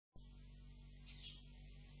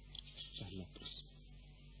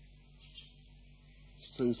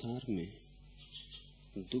संसार में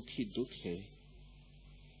दुख ही दुख है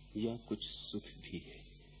या कुछ सुख भी है?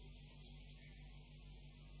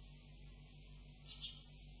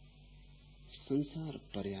 संसार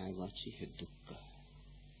पर्यायवाची है दुख का।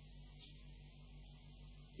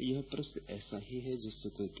 यह प्रश्न ऐसा ही है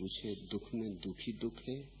जिससे कोई पूछे दुख में दुख ही दुख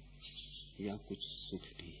है या कुछ सुख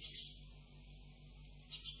भी है।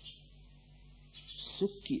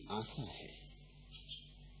 सुख की आशा है,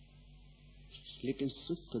 लेकिन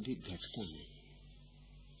सुख कभी घटता नहीं।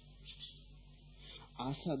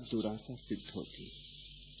 आशा दुराशा सिद्ध होती।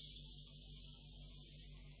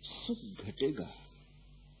 सुख घटेगा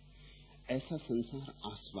ऐसा संसार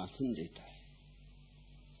आश्वासन देता है,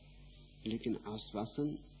 लेकिन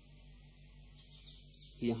आश्वासन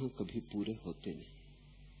यहां कभी पूरे होते नहीं।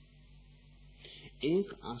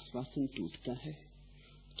 एक आश्वासन टूटता है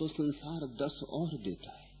तो संसार 10 और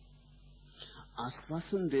देता है।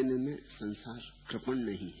 आश्वासन देने में संसार कृपण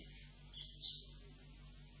नहीं है।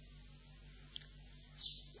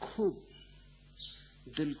 खूब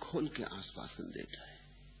दिल खोल के आश्वासन देता है।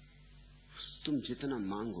 तुम जितना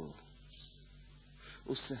मांगो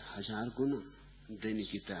उससे 1000 गुना देने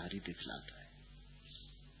की तैयारी दिखलाता है,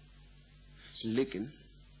 लेकिन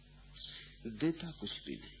देता कुछ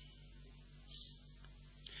भी नहीं।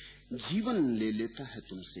 जीवन ले लेता है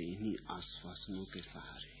तुमसे इन्हीं आश्वासनों के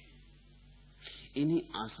सहारे, इन्हीं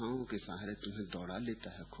आशाओं के सहारे तुम्हें दौड़ा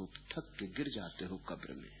लेता है। खूब थक के गिर जाते हो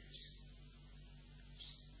कब्र में।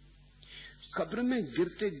 कब्र में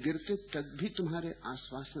गिरते गिरते तक भी तुम्हारे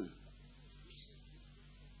आश्वासन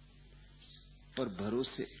पर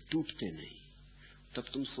भरोसे टूटते नहीं। तब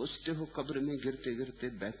तुम सोचते हो कब्र में गिरते गिरते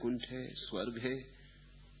बैकुंठ है, स्वर्ग है,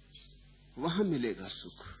 वहां मिलेगा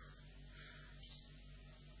सुख।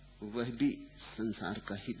 वह भी संसार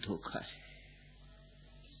का ही धोखा है।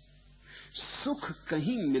 सुख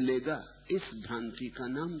कहीं मिलेगा इस भ्रांति का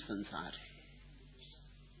नाम संसार है।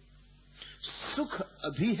 सुख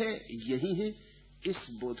अभी है, यही है, इस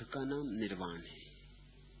बोध का नाम निर्वाण है।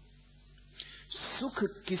 सुख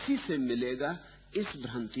किसी से मिलेगा इस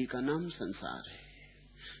भ्रांति का नाम संसार है।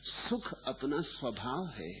 सुख अपना स्वभाव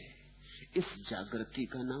है, इस जागृति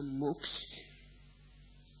का नाम मोक्ष है।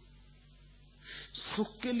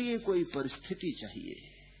 सुख के लिए कोई परिस्थिति चाहिए,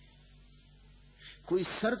 कोई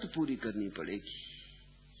शर्त पूरी करनी पड़ेगी।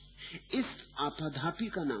 इस आपाधापी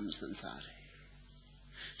का नाम संसार है।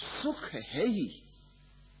 सुख है ही,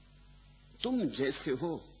 तुम जैसे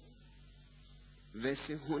हो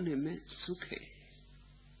वैसे होने में सुख है।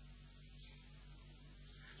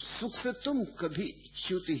 सुख से तुम कभी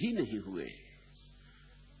च्युत ही नहीं हुए।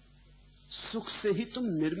 सुख से ही तुम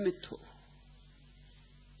निर्मित हो।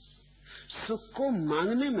 सुख को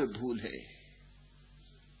मांगने में भूल है,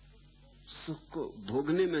 सुख को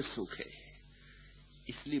भोगने में सुख है।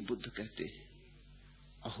 इसलिए बुद्ध कहते हैं,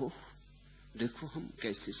 अहो देखो हम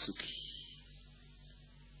कैसे सुखी,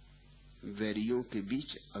 वैरियों के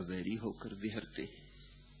बीच अवैरी होकर विहरते हैं,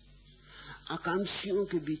 आकांक्षियों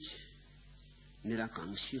के बीच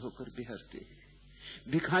निराकांक्षी होकर बिहरते हैं,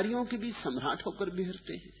 भिखारियों के बीच सम्राट होकर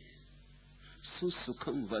बिहरते हैं।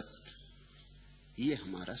 सुसुखम वत, ये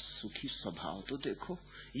हमारा सुखी स्वभाव तो देखो,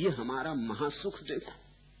 ये हमारा महासुख देखो।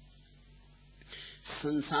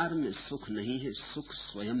 संसार में सुख नहीं है, सुख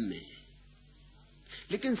स्वयं में है।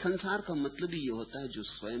 लेकिन संसार का मतलब ही ये होता है जो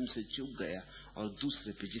स्वयं से चूक गया और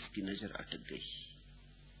दूसरे पे जिसकी नजर अटक गई।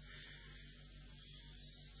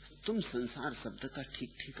 तुम संसार शब्द का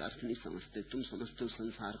ठीक ठीक अर्थ नहीं समझते। तुम समझते हो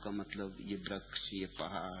संसार का मतलब ये वृक्ष, ये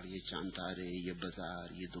पहाड़, ये चांतारे, ये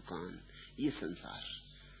बाजार, ये दुकान, ये संसार।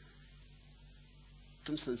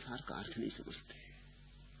 तुम संसार का अर्थ नहीं समझते।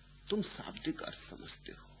 तुम शाब्दिक अर्थ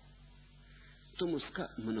समझते हो, तुम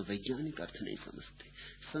उसका मनोवैज्ञानिक अर्थ नहीं समझते।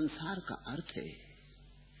 संसार का अर्थ है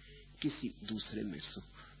किसी दूसरे में सुख,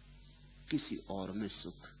 किसी और में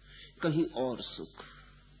सुख, कहीं और सुख।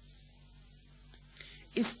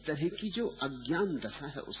 इस तरह की जो अज्ञान दशा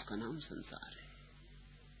है उसका नाम संसार है।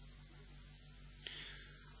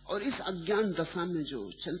 और इस अज्ञान दशा में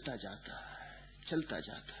जो चलता जाता है,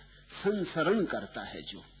 संसरण करता है,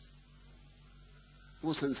 जो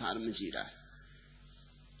वो संसार में जी रहा है।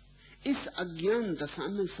 इस अज्ञान दशा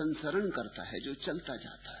में संसरण करता है जो चलता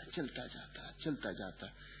जाता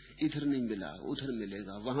है, इधर नहीं मिला उधर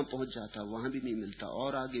मिलेगा, वहां पहुंच जाता वहां भी नहीं मिलता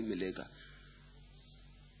और आगे मिलेगा।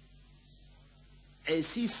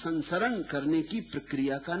 ऐसी संसरण करने की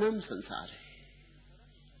प्रक्रिया का नाम संसार है।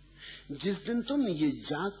 जिस दिन तुम ये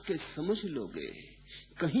जाग के समझ लोगे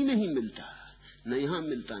कहीं नहीं मिलता, न यहां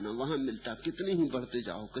मिलता न वहां मिलता, कितने ही बढ़ते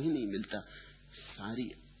जाओ कहीं नहीं मिलता,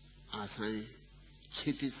 सारी आशाएं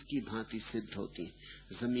क्षितिज की भांति सिद्ध होती।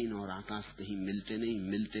 जमीन और आकाश कहीं मिलते नहीं,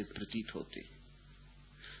 मिलते प्रतीत होते।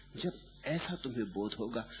 जब ऐसा तुम्हें बोध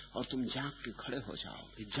होगा और तुम जाग के खड़े हो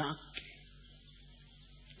जाओगे, जाग के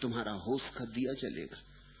तुम्हारा होश का दिया जलेगा,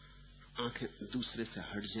 आंखें दूसरे से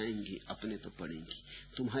हट जाएंगी, अपने तो पड़ेंगी,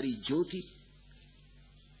 तुम्हारी ज्योति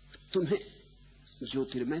तुम्हें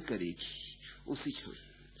ज्योतिर्मय करेगी। उसी क्षण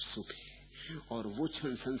सुख है, और वो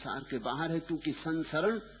क्षण संसार के बाहर है, क्योंकि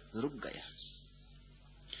संसरण रुक गया।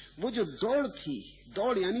 वो जो दौड़ थी,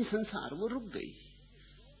 दौड़ यानी संसार, वो रुक गई।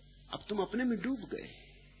 अब तुम अपने में डूब गए,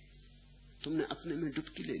 तुमने अपने में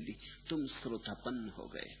डुबकी ले ली, तुम श्रोतापन्न हो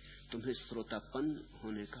गए। तुम्हें श्रोतापन्न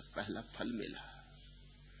होने का पहला फल मिला,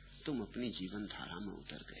 तुम अपनी जीवन धारा में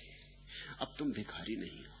उतर गए। अब तुम भिखारी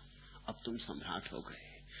नहीं हो, अब तुम सम्राट हो गए।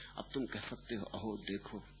 अब तुम कह सकते हो, अहो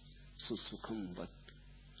देखो सुसुखम वत,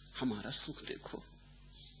 हमारा सुख देखो।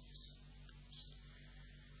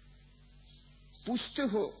 पूछते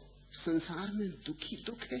हो संसार में दुख ही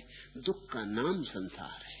दुख है, दुख का नाम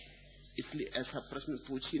संसार है, इसलिए ऐसा प्रश्न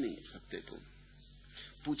पूछ ही नहीं सकते तुम,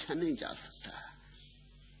 पूछा नहीं जा सकता।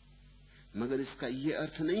 मगर इसका यह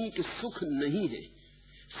अर्थ नहीं कि सुख नहीं है,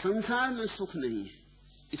 संसार में सुख नहीं है,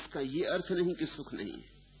 इसका यह अर्थ नहीं कि सुख नहीं है।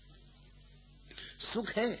 सुख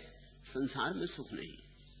है, संसार में सुख नहीं।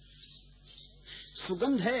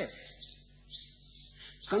 सुगंध है,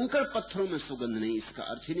 कंकड़ पत्थरों में सुगंध नहीं, इसका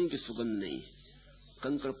अर्थ ही नहीं कि सुगंध नहीं।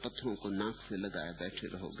 कंकड़ पत्थरों को नाक से लगाए बैठे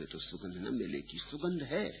रहोगे तो सुगंध न मिलेगी। सुगंध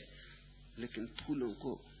है, लेकिन फूलों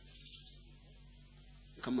को,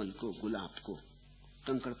 कमल को, गुलाब को,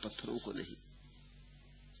 कंकड़ पत्थरों को नहीं।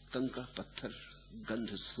 कंकड़ पत्थर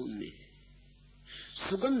गंध शून्य है।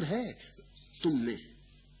 सुगंध है तुम में,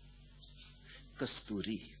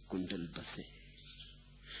 कस्तूरी कुंडल बसे,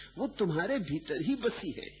 वो तुम्हारे भीतर ही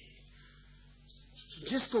बसी है।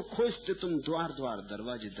 जिसको खोजते तुम द्वार द्वार,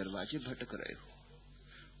 दरवाजे दरवाजे भटक रहे हो,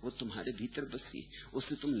 वो तुम्हारे भीतर बसी,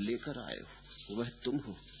 उसे तुम लेकर आए हो, वह तुम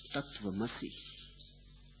हो, तत्वमसि।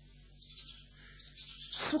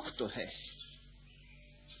 सुख तो है,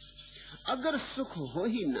 अगर सुख हो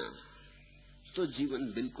ही ना तो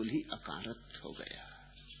जीवन बिल्कुल ही अकारत हो गया,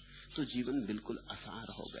 तो जीवन बिल्कुल असार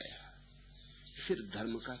हो गया। फिर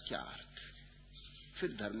धर्म का क्या अर्थ, फिर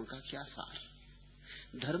धर्म का क्या सार?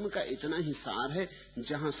 धर्म का इतना ही सार है,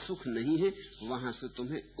 जहां सुख नहीं है वहां से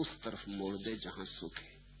तुम्हें उस तरफ मोड़ दे जहां सुख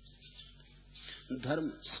है। धर्म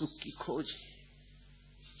सुख की खोज है।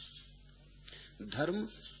 धर्म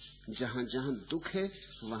जहां जहां दुख है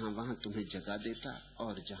वहां वहां तुम्हें जगा देता,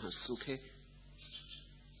 और जहां सुख है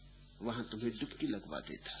वहां तुम्हें डुबकी लगवा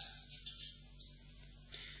देता।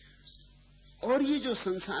 और ये जो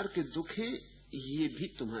संसार के दुख है, ये भी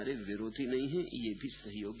तुम्हारे विरोधी नहीं है, ये भी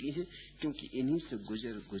सहयोगी है, क्योंकि इन्हीं से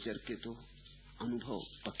गुजर गुजर के तो अनुभव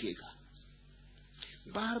पकेगा।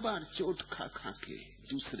 बार बार चोट खा खा के,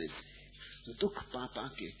 दूसरे से दुख पा पा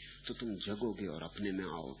के तो तुम जगोगे और अपने में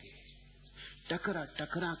आओगे। टकरा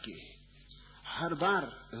टकरा के, हर बार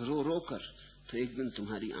रो रो कर, तो एक दिन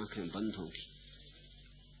तुम्हारी आंखें बंद होंगी।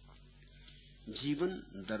 जीवन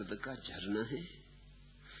दर्द का झरना है।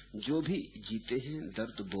 जो भी जीते हैं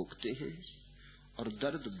दर्द भोगते हैं, और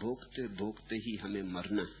दर्द भोगते भोगते ही हमें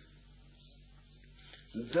मरना है।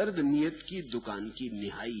 दर्द नियत की दुकान की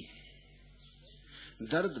निहाई है।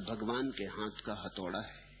 दर्द भगवान के हाथ का हथौड़ा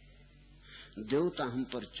है। देवता हम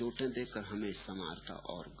पर चोटें देकर हमें संवारता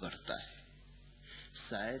और गढ़ता है।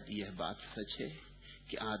 शायद यह बात सच है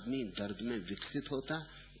कि आदमी दर्द में विकसित होता,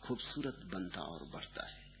 खूबसूरत बनता और बढ़ता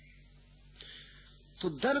है। तो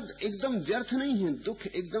दर्द एकदम व्यर्थ नहीं है, दुख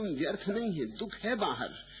एकदम व्यर्थ नहीं है। दुख है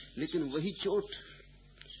बाहर, लेकिन वही चोट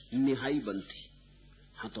निहाई बनती,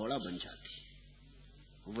 हथौड़ा बन जाती।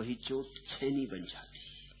 वही चोट छेनी बन जाती।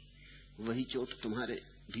 वही चोट तुम्हारे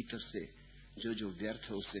भीतर से जो जो व्यर्थ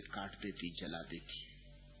है उसे काट देती, जला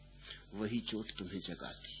देती। वही चोट तुम्हें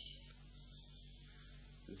जगाती।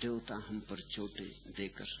 देवता हम पर चोटें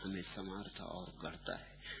देकर हमें संवारता और गढ़ता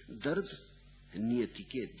है। दर्द नियति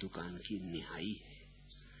के दुकान की निहाई है।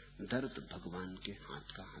 दर्द भगवान के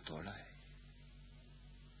हाथ का हथौड़ा है।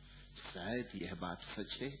 शायद यह बात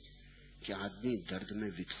सच है कि आदमी दर्द में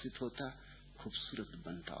विकसित होता, खूबसूरत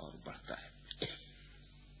बनता और बढ़ता है।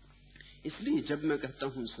 इसलिए जब मैं कहता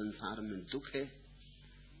हूं संसार में दुख है,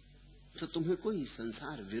 तो तुम्हें कोई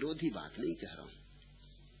संसार विरोधी बात नहीं कह रहा हूं।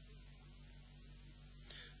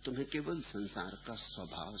 तुम्हें केवल संसार का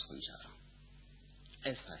स्वभाव समझा रहा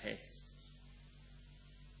हूं। ऐसा है,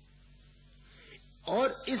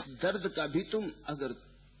 और इस दर्द का भी तुम अगर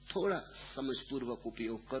थोड़ा समझपूर्वक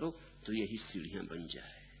उपयोग करो तो यही सीढ़ियां बन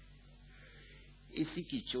जाए। इसी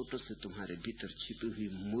की चोटों से तुम्हारे भीतर छिपी हुई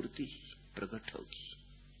मूर्ति प्रकट होगी।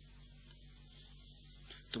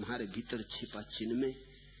 तुम्हारे भीतर छिपा चिन्ह में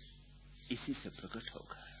इसी से प्रकट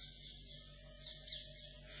होगा।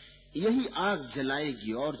 यही आग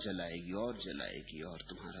जलाएगी और जलाएगी और जलाएगी और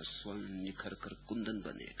तुम्हारा स्वर्ण निखर कर कुंदन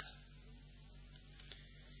बनेगा।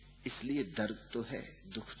 इसलिए दर्द तो है,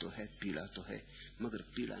 दुख तो है, पीड़ा तो है, मगर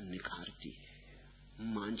पीड़ा निखारती है,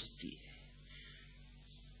 मांझती है,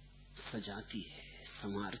 सजाती है,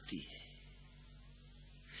 संवारती है।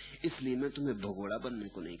 इसलिए मैं तुम्हें भगोड़ा बनने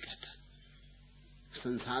को नहीं कहता।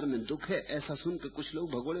 संसार में दुख है ऐसा सुन के कुछ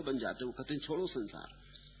लोग भगोड़े बन जाते, वो कहते हैं छोड़ो संसार,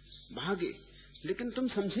 भागे। लेकिन तुम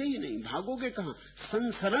समझे ही नहीं, भागोगे कहां?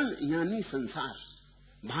 संसरण यानी संसार,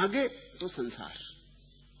 भागे तो संसार,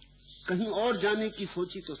 कहीं और जाने की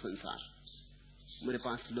सोची तो संसार। मेरे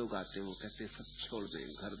पास लोग आते हैं, वो कहते हैं सब छोड़ दें,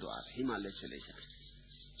 घर द्वार, हिमालय चले जाएं।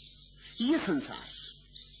 ये संसार।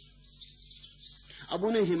 अब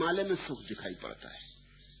उन्हें हिमालय में सुख दिखाई पड़ता है।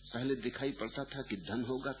 पहले दिखाई पड़ता था कि धन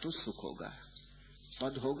होगा तो सुख होगा,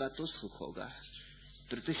 पद होगा तो सुख होगा,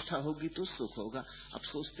 प्रतिष्ठा होगी तो सुख होगा। अब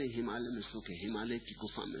सोचते हिमालय में सुख है, हिमालय की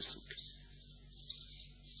गुफा में सुख है।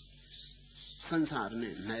 संसार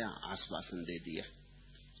ने नया आश्वासन दे दिया,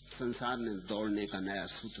 संसार ने दौड़ने का नया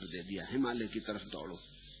सूत्र दे दिया, हिमालय की तरफ दौड़ो।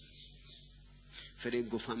 फिर एक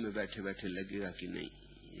गुफा में बैठे बैठे लगेगा कि नहीं,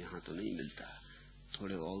 यहां तो नहीं मिलता,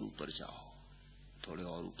 थोड़े और ऊपर जाओ, थोड़े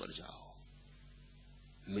और ऊपर जाओ,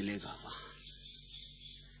 मिलेगा वहां।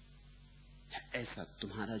 ऐसा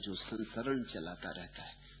तुम्हारा जो संसरण चलाता रहता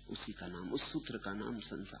है, उसी का नाम, उस सूत्र का नाम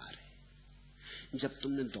संसार है। जब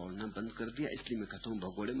तुमने दौड़ना बंद कर दिया, इसलिए मैं कहता हूं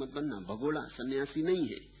भगोड़े मत बनना। भगोड़ा सन्यासी नहीं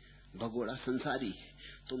है, भगोड़ा संसारी है।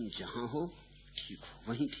 तुम जहां हो ठीक हो,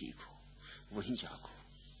 वहीं ठीक हो, वहीं जागो।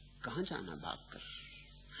 कहां जाना भागकर?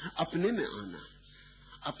 अपने में आना।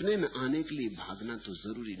 अपने में आने के लिए भागना तो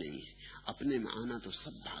जरूरी नहीं है, अपने में आना तो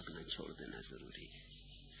सब भागना छोड़ देना जरूरी है।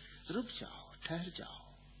 रुक जाओ, ठहर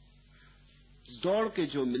जाओ। दौड़ के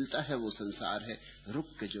जो मिलता है वो संसार है,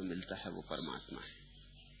 रुक के जो मिलता है वो परमात्मा है।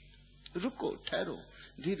 रुको, ठहरो,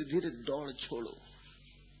 धीरे धीरे दौड़ छोड़ो।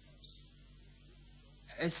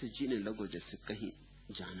 ऐसे जीने लगो जैसे कहीं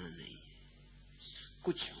जाना नहीं,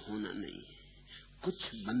 कुछ होना नहीं,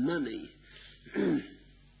 कुछ बनना नहीं।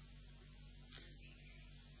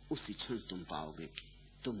 उसी क्षण तुम पाओगे कि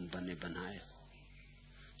तुम बने बनाए हो,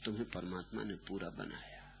 तुम्हें परमात्मा ने पूरा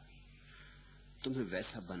बनाया, तुम्हें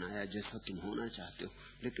वैसा बनाया जैसा तुम होना चाहते हो।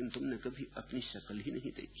 लेकिन तुमने कभी अपनी शक्ल ही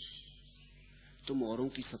नहीं देखी, तुम औरों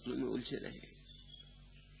की शक्लों में उलझे रहे।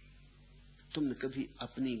 तुमने कभी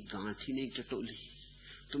अपनी गांठ ही नहीं टटोली,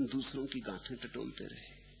 तुम दूसरों की गांठें टटोलते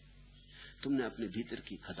रहे। तुमने अपने भीतर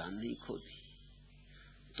की खदान नहीं खोदी।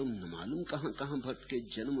 तुम न मालूम कहां कहां भटके,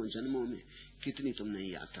 जन्मों जन्मों में कितनी तुमने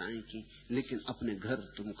यात्राएं की, लेकिन अपने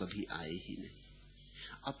घर तुम कभी आए ही नहीं।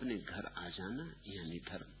 अपने घर आ जाना यानी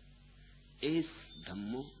धर्म। एस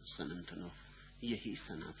धम्मो सनातनो, यही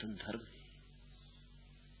सनातन धर्म है।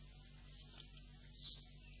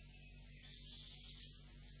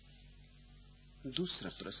 दूसरा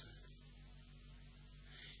प्रश्न,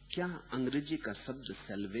 क्या अंग्रेजी का शब्द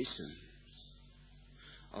सैल्वेशन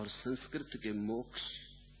और संस्कृत के मोक्ष,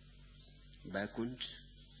 वैकुंठ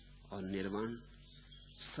और निर्वाण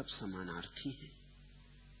सब समानार्थी हैं?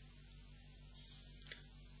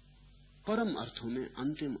 परम अर्थों में,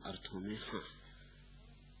 अंतिम अर्थों में हां,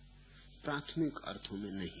 प्राथमिक अर्थों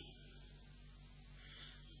में नहीं।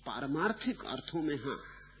 पारमार्थिक अर्थों में हां,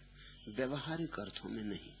 व्यवहारिक अर्थों में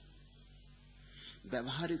नहीं।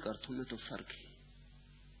 व्यवहारिक अर्थों में तो फर्क है।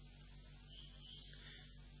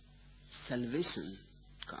 सैल्वेशन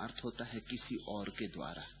का अर्थ होता है किसी और के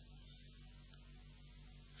द्वारा,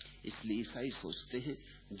 इसलिए ईसाई सोचते हैं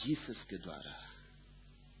जीसस के द्वारा,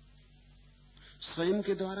 स्वयं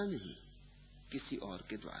के द्वारा नहीं, किसी और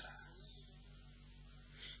के द्वारा।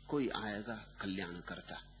 कोई आएगा कल्याण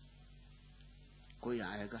करता, कोई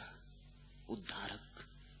आएगा उद्धारक,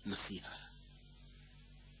 मसीहा,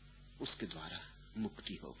 उसके द्वारा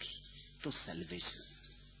मुक्ति होगी, तो सैल्वेशन।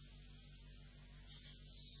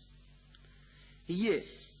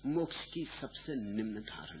 ये मोक्ष की सबसे निम्न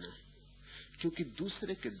धारणा है, क्योंकि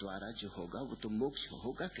दूसरे के द्वारा जो होगा वो तो मोक्ष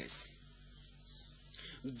होगा कैसे?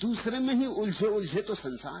 दूसरे में ही उलझे उलझे तो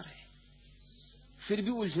संसार है, फिर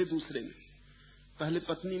भी उलझे दूसरे में। पहले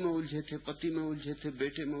पत्नी में उलझे थे, पति में उलझे थे,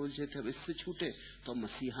 बेटे में उलझे थे, अब इससे छूटे तो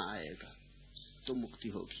मसीहा आएगा तो मुक्ति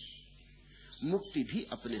होगी। मुक्ति भी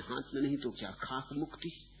अपने हाथ में नहीं तो क्या, खाक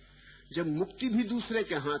मुक्ति। जब मुक्ति भी दूसरे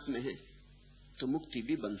के हाथ में है तो मुक्ति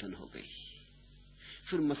भी बंधन हो गई।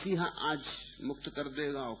 फिर मसीहा आज मुक्त कर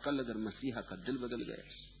देगा और कल अगर मसीहा का दिल बदल गया,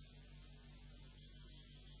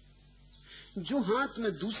 जो हाथ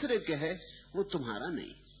में दूसरे के है वो तुम्हारा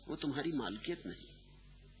नहीं, वो तुम्हारी मालकियत नहीं।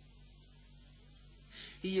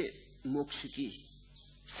 ये मोक्ष की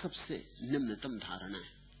सबसे निम्नतम धारणा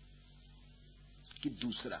है कि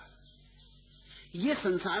दूसरा, ये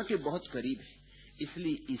संसार के बहुत करीब है,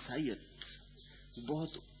 इसलिए ईसाईयत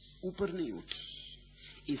बहुत ऊपर नहीं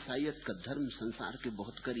उठी। ईसाईयत का धर्म संसार के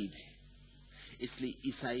बहुत करीब है, इसलिए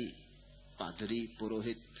ईसाई पादरी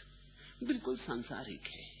पुरोहित बिल्कुल सांसारिक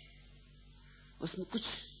है, उसमें कुछ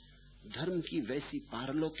धर्म की वैसी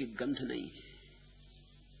पारलौकिक गंध नहीं है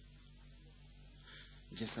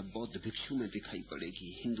जैसा बौद्ध भिक्षु में दिखाई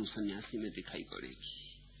पड़ेगी, हिंदू सन्यासी में दिखाई पड़ेगी,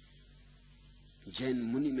 जैन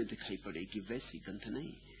मुनि में दिखाई पड़ेगी। वैसी गंध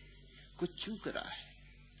नहीं, कुछ चूक रहा है।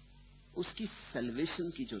 उसकी सल्वेशन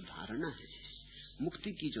की जो धारणा है,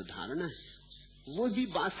 मुक्ति की जो धारणा है, वो भी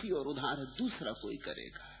बासी और उधार है, दूसरा कोई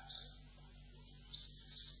करेगा।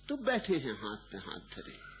 तो बैठे हैं हाथ पे हाथ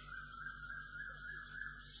धरे,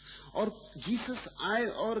 और जीसस आए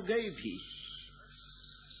और गए भी,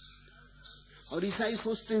 और ईसाई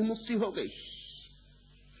सोचते हैं मुक्ति हो गई,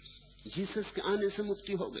 जीसस के आने से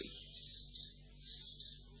मुक्ति हो गई,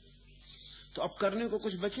 तो अब करने को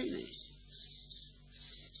कुछ बचे ही नहीं।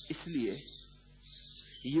 इसलिए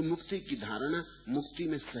ये मुक्ति की धारणा मुक्ति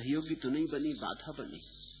में सहयोगी तो नहीं बनी, बाधा बनी।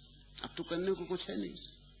 अब तो करने को कुछ है नहीं।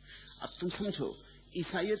 अब तुम समझो,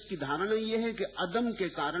 ईसाईयत की धारणा यह है कि अदम के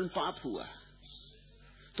कारण पाप हुआ,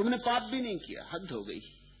 तुमने पाप भी नहीं किया, हद हो गई,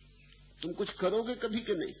 तुम कुछ करोगे कभी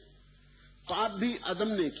के नहीं, पाप भी अदम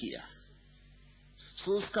ने किया,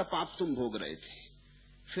 सो उसका पाप तुम भोग रहे थे।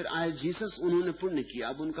 फिर आए जीसस, उन्होंने पुण्य किया,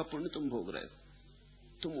 अब उनका पुण्य तुम भोग रहे हो।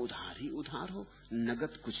 तुम उधार ही उधार हो,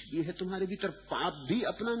 नगद कुछ भी है तुम्हारे भीतर, पाप भी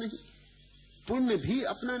अपना नहीं, पुण्य भी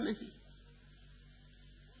अपना नहीं।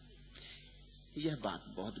 यह बात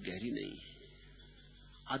बहुत गहरी नहीं है।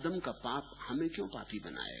 आदम का पाप हमें क्यों पापी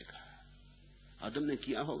बनाएगा? आदम ने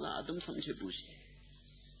किया होगा, आदम समझे बूझे।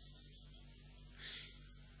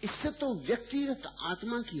 इससे तो व्यक्तिगत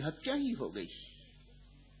आत्मा की हत्या ही हो गई।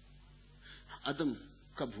 आदम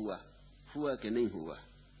कब हुआ, हुआ कि नहीं हुआ?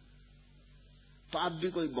 पाप भी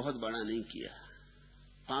कोई बहुत बड़ा नहीं किया,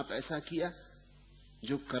 पाप ऐसा किया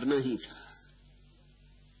जो करना ही था।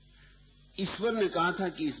 ईश्वर ने कहा था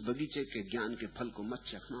कि इस बगीचे के ज्ञान के फल को मत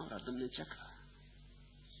चखना, और आदम ने चखा।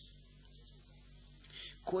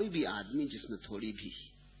 कोई भी आदमी जिसमें थोड़ी भी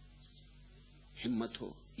हिम्मत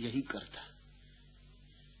हो यही करता।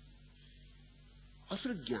 और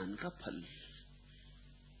फिर ज्ञान का फल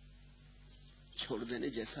छोड़ देने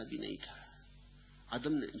जैसा भी नहीं था।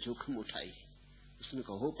 आदम ने जोखिम उठाई, उसने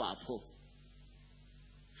कहा हो पाप हो।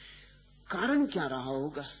 कारण क्या रहा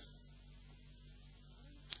होगा?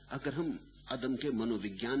 अगर हम आदम के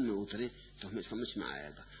मनोविज्ञान में उतरे तो हमें समझ में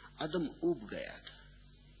आएगा। आदम ऊब गया था,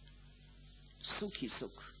 सुख ही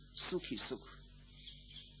सुख, सुख ही सुख,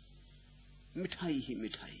 मिठाई ही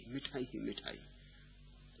मिठाई, मिठाई ही मिठाई,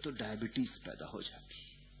 तो डायबिटीज पैदा हो जाती।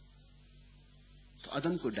 तो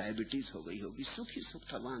आदम को डायबिटीज हो गई होगी। सुख ही सुख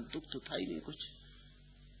था, वहां दुख तो था ही नहीं कुछ।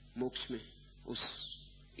 मोक्ष में, उस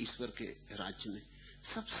ईश्वर के राज्य में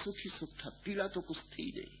सब सुख ही सुख था, पीड़ा तो कुछ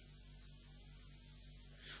थी नहीं।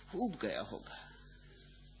 ऊब गया होगा,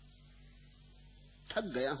 थक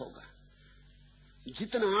गया होगा।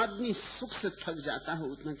 जितना आदमी सुख से थक जाता है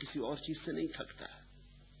उतना किसी और चीज से नहीं थकता।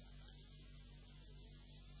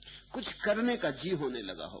 कुछ करने का जी होने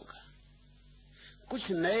लगा होगा, कुछ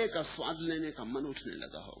नए का स्वाद लेने का मन उठने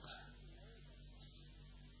लगा होगा,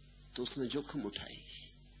 तो उसने जोखिम उठाई।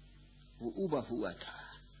 वो ऊबा हुआ था,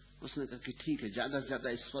 उसने कहा कि ठीक है, ज्यादा से ज्यादा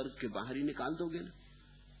इस स्वर्ग के बाहर ही निकाल दोगे ना।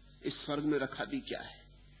 इस स्वर्ग में रखा भी क्या है?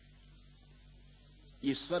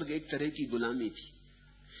 ये स्वर्ग एक तरह की गुलामी थी।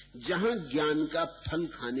 जहां ज्ञान का फल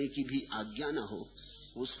खाने की भी आज्ञा ना हो,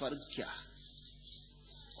 वो स्वर्ग क्या?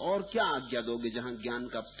 और क्या आज्ञा दोगे जहां ज्ञान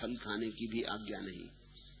का फल खाने की भी आज्ञा नहीं?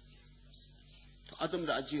 तो आदम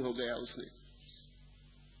राजी हो गया, उसने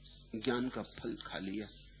ज्ञान का फल खा लिया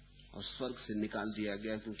और स्वर्ग से निकाल दिया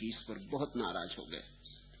गया, क्योंकि ईश्वर बहुत नाराज हो गए।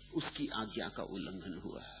 उसकी आज्ञा का उल्लंघन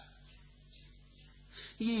हुआ।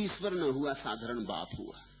 ये ईश्वर न हुआ, साधारण बाप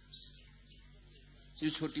हुआ, जो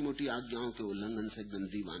छोटी मोटी आज्ञाओं के उल्लंघन से एकदम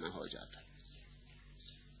दीवाना हो जाता है।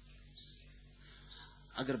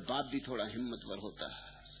 अगर बाप भी थोड़ा हिम्मतवर होता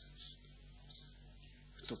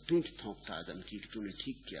तो पीठ ठोंकता आदम की कि तूने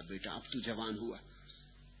ठीक किया बेटा, अब तू जवान हुआ।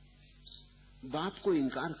 बाप को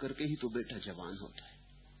इनकार करके ही तो बेटा जवान होता है।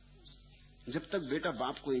 जब तक बेटा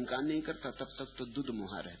बाप को इनकार नहीं करता तब तक तो दूध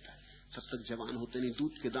मुहा रहता है, तब तक जवान होते नहीं,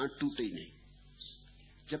 दूध के दांत टूटे ही नहीं।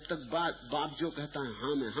 जब तक बाप जो कहता है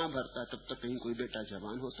हाँ में हाँ भरता है, तब तक कहीं कोई बेटा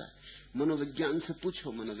जवान होता है। मनोविज्ञान से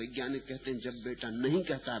पूछो, मनोवैज्ञानिक कहते हैं जब बेटा नहीं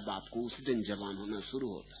कहता है बाप को, उसी दिन जवान होना शुरू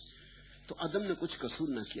होता है। तो आदम ने कुछ कसूर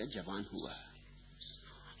न किया, जवान हुआ।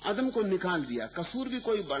 आदम को निकाल दिया, कसूर भी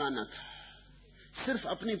कोई बड़ा न था, सिर्फ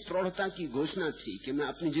अपनी प्रौढ़ता की घोषणा थी कि मैं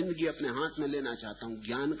अपनी जिंदगी अपने हाथ में लेना चाहता हूं।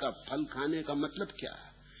 ज्ञान का फल खाने का मतलब क्या?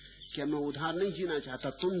 क्या मैं उधार नहीं जीना चाहता?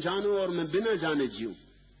 तुम जानो और मैं बिना जाने जीऊं।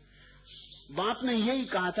 बाप ने यही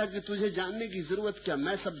कहा था कि तुझे जानने की जरूरत क्या,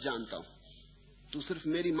 मैं सब जानता हूं, तू सिर्फ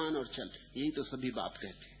मेरी मान और चल। यही तो सभी बाप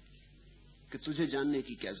कहते हैं कि तुझे जानने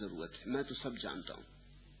की क्या जरूरत है, मैं तो सब जानता हूं,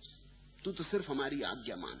 तू तो सिर्फ हमारी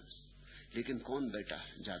आज्ञा मान। लेकिन कौन बेटा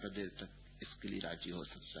ज्यादा देर तक इसके लिए राजी हो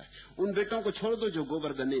सकता है? उन बेटों को छोड़ दो जो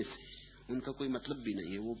गोबर गणेश है, उनका कोई मतलब भी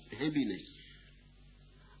नहीं है, वो है भी नहीं।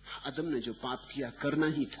 आदम ने जो पाप किया करना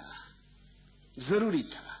ही था, जरूरी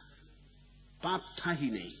था, पाप था ही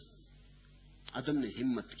नहीं। आदम ने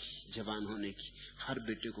हिम्मत की जवान होने की, हर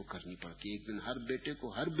बेटे को करनी पड़ती। एक दिन हर बेटे को,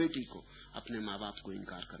 हर बेटी को अपने माँ बाप को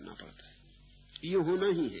इनकार करना पड़ता है। ये होना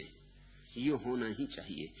ही है, ये होना ही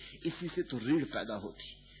चाहिए। इसी से तो रीढ़ पैदा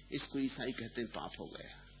होती। इसको ईसाई कहते हैं पाप हो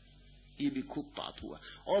गया। ये भी खूब पाप हुआ।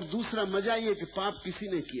 और दूसरा मजा ये कि पाप किसी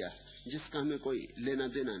ने किया जिसका हमें कोई लेना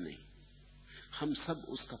देना नहीं। हम सब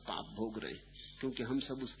उसका पाप भोग रहे हैं क्योंकि हम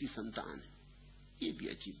सब उसकी संतान हैं। ये भी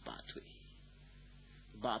अजीब बात हुई।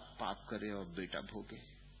 बाप पाप करे और बेटा भोगे,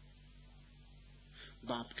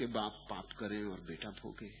 बाप के बाप पाप करें और बेटा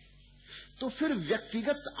भोगे, तो फिर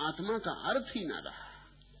व्यक्तिगत आत्मा का अर्थ ही ना रहा।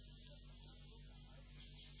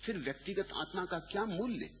 फिर व्यक्तिगत आत्मा का क्या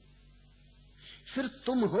मूल्य? फिर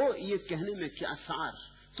तुम हो ये कहने में क्या सार?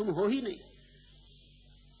 तुम हो ही नहीं।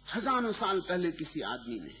 हजारों साल पहले किसी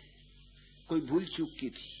आदमी ने कोई भूल चूक की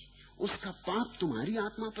थी, उसका पाप तुम्हारी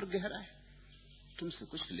आत्मा पर गहरा है, तुमसे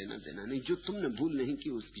कुछ लेना देना नहीं। जो तुमने भूल नहीं की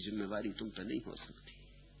उसकी जिम्मेवारी तुम पर नहीं हो सकती।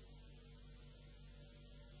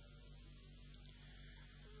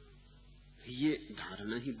 ये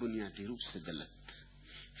धारणा ही बुनियादी रूप से गलत।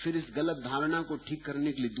 फिर इस गलत धारणा को ठीक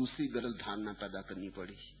करने के लिए दूसरी गलत धारणा पैदा करनी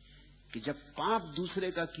पड़ी कि जब पाप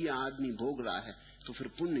दूसरे का किया आदमी भोग रहा है तो फिर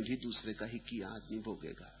पुण्य भी दूसरे का ही किया आदमी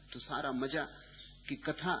भोगेगा। तो सारा मजा की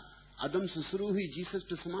कथा आदम से शुरू हुई, जीसस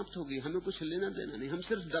पे समाप्त हो गई। हमें कुछ लेना देना नहीं, हम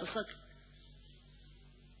सिर्फ दर्शक।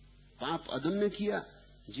 पाप आदम ने किया,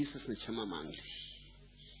 जीसस ने क्षमा मांग ली।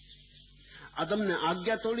 आदम ने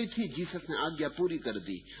आज्ञा तोड़ी थी, जीसस ने आज्ञा पूरी कर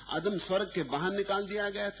दी। आदम स्वर्ग के बाहर निकाल दिया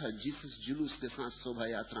गया था, जीसस जुलूस के साथ शोभा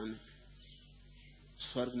यात्रा में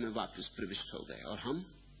स्वर्ग में वापस प्रविष्ट हो गए। और हम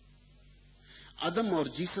आदम और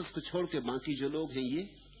जीसस को छोड़ के बाकी जो लोग हैं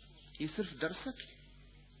ये सिर्फ दर्शक हैं।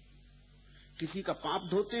 किसी का पाप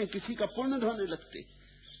धोते हैं, किसी का पुण्य धोने लगते,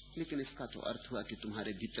 लेकिन इसका तो अर्थ हुआ कि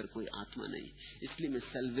तुम्हारे भीतर कोई आत्मा नहीं। इसलिए मैं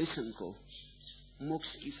सैल्वेशन को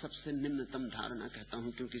मोक्ष की सबसे निम्नतम धारणा कहता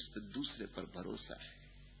हूं, क्योंकि इस पर दूसरे पर भरोसा है।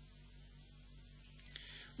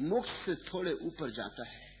 मोक्ष से थोड़े ऊपर जाता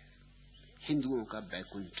है हिंदुओं का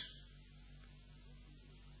बैकुंठ,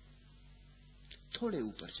 थोड़े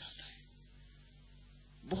ऊपर जाता है,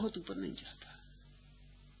 बहुत ऊपर नहीं जाता।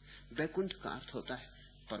 बैकुंठ का अर्थ होता है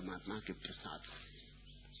परमात्मा के प्रसाद से।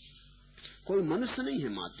 कोई मनुष्य नहीं है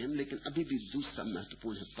माध्यम, लेकिन अभी भी दूसरा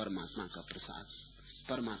महत्वपूर्ण है परमात्मा का प्रसाद।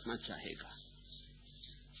 परमात्मा चाहेगा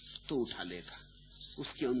तो उठा लेगा,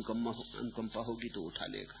 उसकी अनुकंपा होगी तो उठा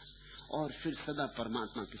लेगा, और फिर सदा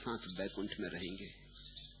परमात्मा के साथ बैकुंठ में रहेंगे,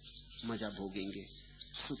 मजा भोगेंगे,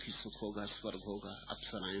 सुख ही सुख होगा, स्वर्ग होगा,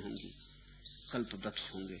 अप्सराएं होंगी, कल्प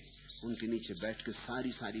वृक्ष होंगे, उनके नीचे बैठ के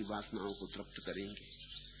सारी सारी वासनाओं को तृप्त करेंगे।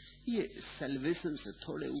 ये सैल्वेशन से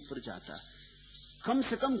थोड़े ऊपर जाता। कम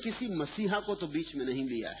से कम किसी मसीहा को तो बीच में नहीं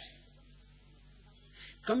लिया है,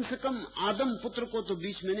 कम से कम आदम पुत्र को तो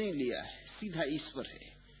बीच में नहीं लिया है, सीधा ईश्वर है।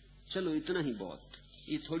 चलो इतना ही बहुत।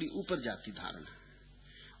 ये थोड़ी ऊपर जाती धारणा,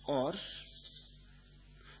 और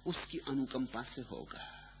उसकी अनुकंपा से होगा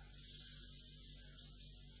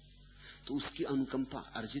तो उसकी अनुकंपा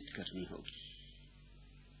अर्जित करनी होगी।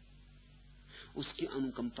 उसकी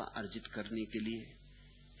अनुकंपा अर्जित करने के लिए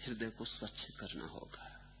हृदय को स्वच्छ करना होगा,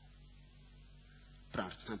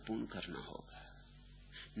 प्रार्थना पूर्ण करना होगा,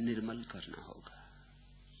 निर्मल करना होगा।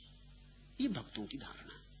 ये भक्तों की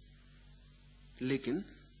धारणा। लेकिन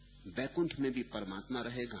बैकुंठ में भी परमात्मा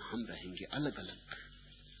रहेगा, हम रहेंगे, अलग अलग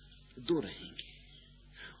दो रहेंगे।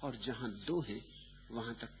 और जहां दो हैं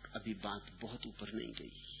वहां तक अभी बात बहुत ऊपर नहीं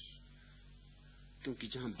गई, क्योंकि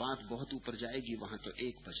जहां बात बहुत ऊपर जाएगी वहां तो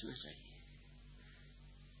एक बचना चाहिए।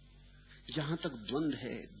 जहां तक द्वंद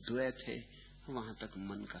है, द्वैत है, वहां तक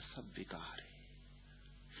मन का सब विकार है,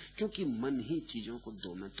 क्योंकि मन ही चीजों को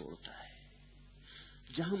दो में तोड़ता है।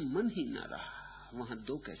 जहां मन ही ना रहा वहां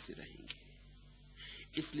दो कैसे रहेंगे?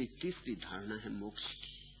 इसलिए तीसरी धारणा है मोक्ष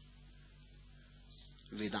की।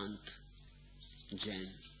 वेदांत, जैन,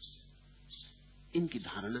 इनकी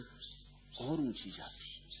धारणा और ऊंची जाती।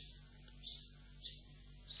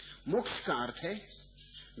 मोक्ष का अर्थ है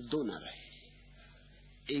दो ना रहे,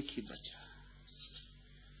 एक ही बचा।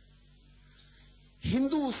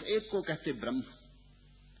 हिंदू उस एक को कहते ब्रह्म,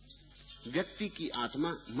 व्यक्ति की आत्मा,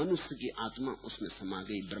 मनुष्य की आत्मा उसमें समा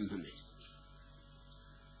गई ब्रह्म में।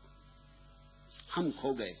 हम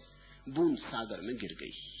खो गए, बूंद सागर में गिर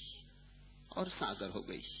गई और सागर हो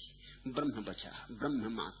गई, ब्रह्म बचा,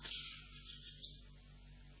 ब्रह्म मात्र।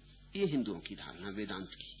 ये हिंदुओं की धारणा, वेदांत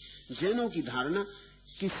की। जैनों की धारणा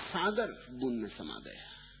कि सागर बूंद में समा गया,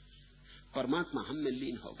 परमात्मा हम में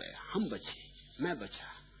लीन हो गया, हम बचे, मैं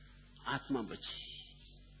बचा, आत्मा बची।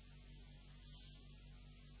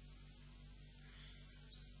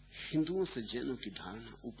 हिंदुओं से जैनों की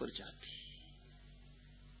धारणा ऊपर जाती,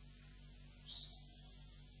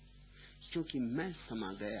 क्योंकि मैं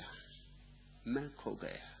समा गया, मैं खो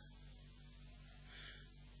गया,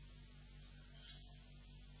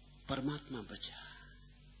 परमात्मा बचा।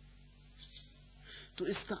 तो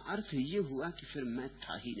इसका अर्थ ये हुआ कि फिर मैं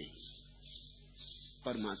था ही नहीं,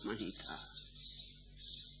 परमात्मा ही था।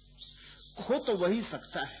 खो तो वही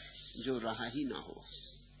सकता है जो रहा ही ना हो,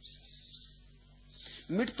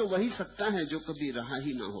 मिट तो वही सकता है जो कभी रहा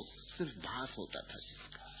ही ना हो, सिर्फ भास होता था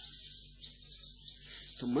जिसका।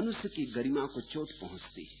 तो मनुष्य की गरिमा को चोट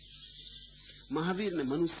पहुंचती, महावीर ने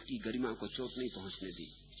मनुष्य की गरिमा को चोट नहीं पहुंचने दी।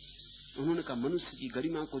 उन्होंने कहा मनुष्य की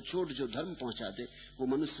गरिमा को चोट जो धर्म पहुंचा दे वो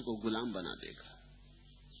मनुष्य को गुलाम बना देगा।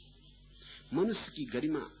 मनुष्य की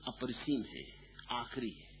गरिमा अपरिसीम है, आखिरी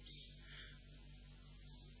है।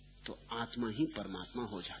 तो आत्मा ही परमात्मा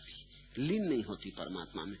हो जाती, लीन नहीं होती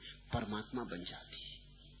परमात्मा में, परमात्मा बन जाती।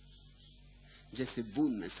 जैसे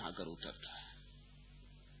बूंद में सागर उतरता है।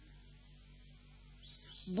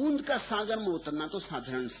 बूंद का सागर में उतरना तो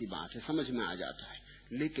साधारण सी बात है, समझ में आ जाता है,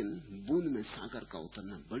 लेकिन बूंद में सागर का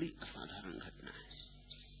उतरना बड़ी असाधारण घटना है।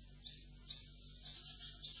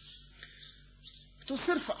 तो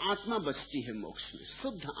सिर्फ आत्मा बचती है मोक्ष में,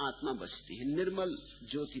 शुद्ध आत्मा बचती है, निर्मल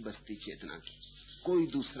ज्योति बचती चेतना की, कोई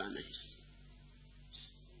दूसरा नहीं।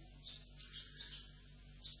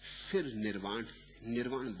 फिर निर्वाण,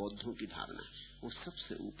 निर्वाण बौद्धों की धारणा, वो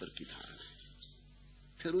सबसे ऊपर की धारणा है।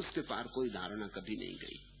 फिर उसके पार कोई धारणा कभी नहीं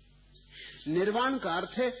गई। निर्वाण का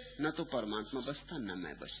अर्थ है न तो परमात्मा बचता, न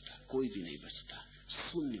मैं बचता, कोई भी नहीं बचता,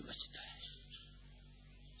 शून्य बचता है।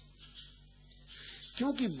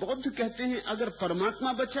 क्योंकि बौद्ध कहते हैं अगर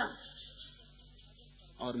परमात्मा बचा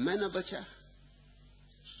और मैं न बचा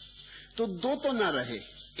तो दो तो ना रहे,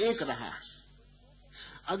 एक रहा।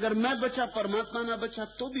 अगर मैं बचा, परमात्मा ना बचा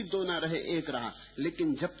तो भी दो ना रहे, एक रहा।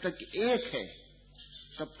 लेकिन जब तक एक है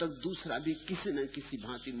तब तक दूसरा भी किसी न किसी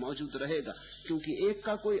भांति मौजूद रहेगा, क्योंकि एक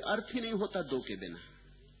का कोई अर्थ ही नहीं होता दो के बिना।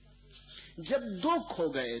 जब दो खो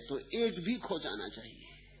गए तो एक भी खो जाना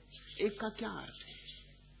चाहिए। एक का क्या अर्थ है?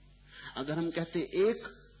 अगर हम कहते एक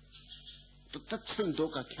तो तत्क्षण दो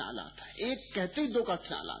का ख्याल आता है, एक कहते ही दो का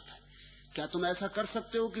ख्याल आता है। क्या तुम ऐसा कर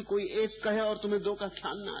सकते हो कि कोई एक कहे और तुम्हें दो का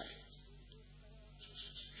ख्याल ना आए?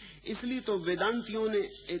 इसलिए तो वेदांतियों ने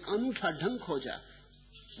एक अनूठा ढंग खोजा।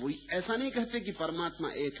 वो ऐसा नहीं कहते कि परमात्मा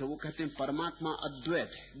एक है, वो कहते हैं परमात्मा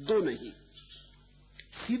अद्वैत है, दो नहीं।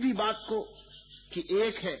 सीधी बात को कि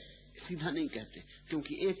एक है सीधा नहीं कहते,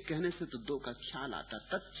 क्योंकि एक कहने से तो दो का ख्याल आता,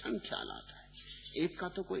 तत्क्षण ख्याल आता है। एक का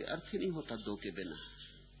तो कोई अर्थ ही नहीं होता दो के बिना।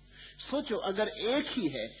 सोचो अगर एक ही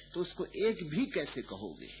है तो उसको एक भी कैसे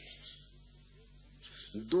कहोगे?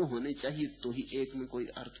 दो होने चाहिए तो ही एक में कोई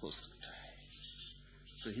अर्थ हो सकता है।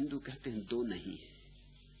 तो हिंदू कहते हैं दो नहीं है,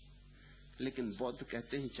 लेकिन बौद्ध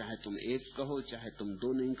कहते हैं चाहे तुम एक कहो चाहे तुम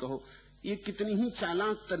दो नहीं कहो, ये कितनी ही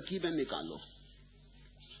चालाक तरकीबें निकालो,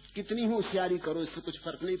 कितनी ही होशियारी करो, इससे कुछ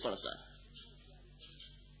फर्क नहीं पड़ता।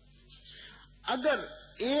 अगर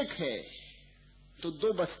एक है तो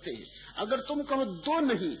दो बचते हैं, अगर तुम कहो दो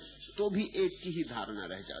नहीं तो भी एक की ही धारणा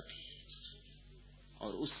रह जाती।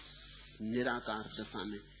 और उस निराकार दशा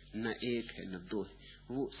में न एक है न दो है,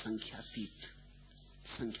 वो संख्यातीत,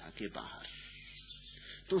 संख्या के बाहर।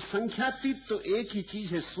 तो संख्यातीत तो एक ही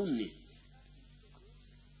चीज है, शून्य।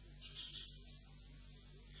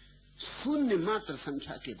 शून्य मात्र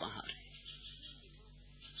संख्या के बाहर है।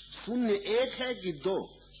 शून्य एक है कि दो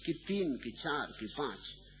कि तीन कि चार कि पांच?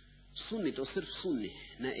 शून्य तो सिर्फ शून्य है,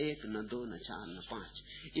 न एक न दो न चार न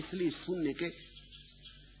पांच। इसलिए शून्य के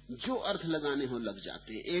जो अर्थ लगाने हो लग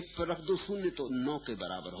जाते हैं। एक पर रख दो शून्य तो 9 के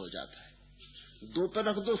बराबर हो जाता है, 2 पर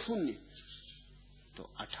रख दो शून्य तो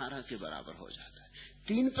 18 के बराबर हो जाता है,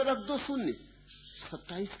 3 पर रख दो शून्य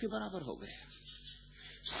 27 के बराबर हो गया।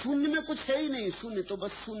 शून्य में कुछ है ही नहीं, शून्य तो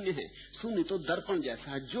बस शून्य है। शून्य तो दर्पण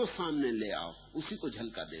जैसा है, जो सामने ले आओ उसी को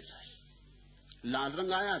झलका देता है। लाल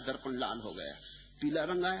रंग आया दर्पण लाल हो गया, पीला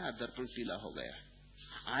रंग आया दर्पण पीला हो गया,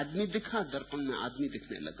 आदमी दिखा दर्पण में आदमी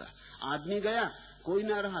दिखने लगा, आदमी गया कोई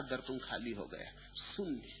ना रहा दर्पण खाली हो गया।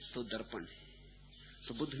 शून्य तो दर्पण है।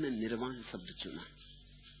 तो बुद्ध ने निर्वाण शब्द चुना।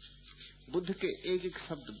 बुद्ध के एक एक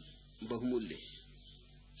शब्द बहुमूल्य।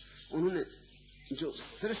 उन्होंने जो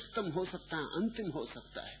श्रेष्ठतम हो सकता है, अंतिम हो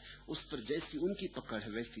सकता है, उस पर जैसी उनकी पकड़ है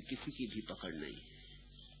वैसी किसी की भी पकड़ नहीं।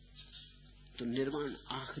 तो निर्वाण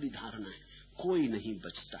आखिरी धारणा है, कोई नहीं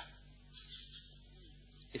बचता।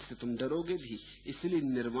 इससे तुम डरोगे भी, इसलिए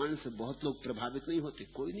निर्वाण से बहुत लोग प्रभावित नहीं होते।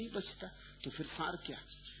 कोई नहीं बचता तो फिर सार क्या?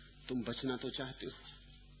 तुम बचना तो चाहते हो,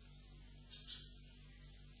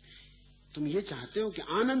 तुम ये चाहते हो कि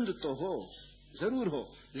आनंद तो हो, जरूर हो,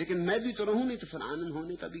 लेकिन मैं भी तो रहूं, नहीं तो फिर आनंद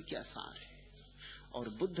होने का भी क्या सार है? और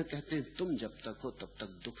बुद्ध कहते हैं तुम जब तक हो तब तक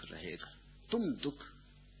दुख रहेगा। तुम दुख,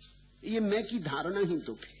 ये मैं की धारणा ही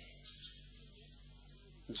दुख है।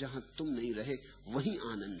 जहां तुम नहीं रहे वहीं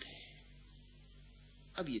आनंद है।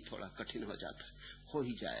 अब ये थोड़ा कठिन हो जाता है, हो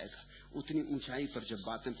ही जाएगा। उतनी ऊंचाई पर जब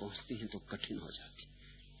बातें पहुंचती हैं तो कठिन हो जाती,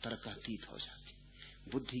 तर्कातीत हो जाती,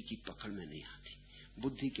 बुद्धि की पकड़ में नहीं आती,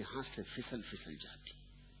 बुद्धि के हाथ से फिसल फिसल जाती।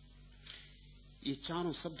 ये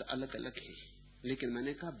चारों शब्द अलग अलग हैं, लेकिन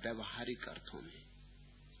मैंने कहा व्यवहारिक अर्थों में,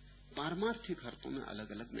 पारमार्थिक अर्थों में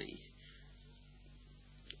अलग अलग नहीं है।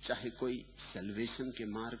 चाहे कोई सल्वेशन के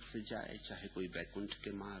मार्ग से जाए, चाहे कोई वैकुंठ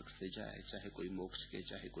के मार्ग से जाए, चाहे कोई मोक्ष के,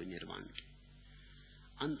 चाहे कोई निर्वाण के,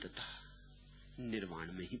 अंततः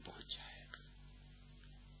निर्वाण में ही पहुंच जाएगा।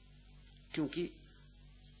 क्योंकि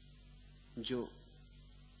जो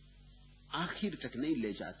आखिर तक नहीं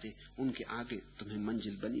ले जाते उनके आगे तुम्हें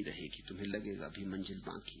मंजिल बनी रहेगी, तुम्हें लगेगा अभी मंजिल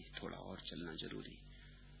बाकी है, थोड़ा और चलना जरूरी।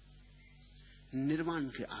 निर्वाण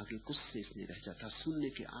के आगे कुछ शेष नहीं रह जाता, शून्य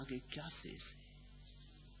के आगे क्या शेष है?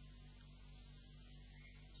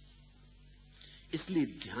 इसलिए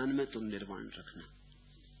ध्यान में तुम निर्वाण रखना।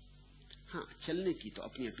 हाँ, चलने की तो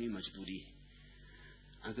अपनी अपनी मजबूरी है।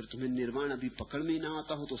 अगर तुम्हें निर्वाण अभी पकड़ में ही ना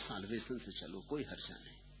आता हो तो साल्वेशन से चलो, कोई हर्जा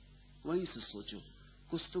नहीं। वहीं से सोचो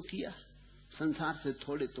कुछ तो किया, संसार से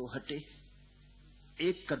थोड़े तो हटे,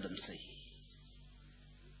 एक कदम सही,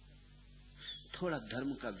 थोड़ा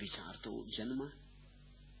धर्म का विचार तो जन्मा,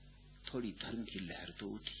 थोड़ी धर्म की लहर तो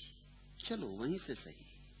उठी, चलो वहीं से सही।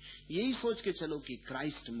 यही सोच के चलो कि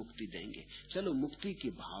क्राइस्ट मुक्ति देंगे, चलो मुक्ति की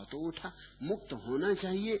भाव तो उठा, मुक्त होना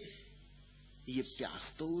चाहिए, ये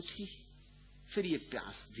प्यास तो उठी। फिर ये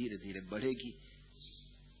प्यास धीरे धीरे बढ़ेगी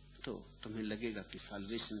तो तुम्हें लगेगा कि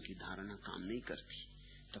साल्वेशन की धारणा काम नहीं करती,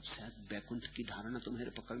 तब शायद बैकुंठ की धारणा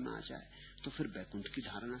तुम्हारे पकड़ में आ जाए, तो फिर बैकुंठ की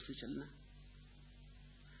धारणा से चलना।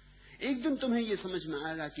 एक दिन तुम्हें ये समझ में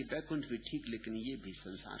आएगा कि बैकुंठ भी ठीक, लेकिन ये भी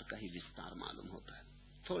संसार का ही विस्तार मालूम होता है,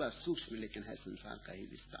 थोड़ा सूक्ष्म लेकिन है संसार का ही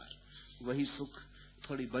विस्तार। वही सुख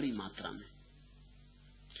थोड़ी बड़ी मात्रा में,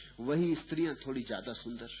 वही स्त्रियां थोड़ी ज्यादा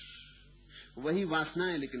सुंदर, वही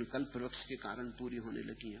वासनाएं लेकिन कल्प वृक्ष के कारण पूरी होने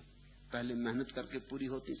लगी। अब पहले मेहनत करके पूरी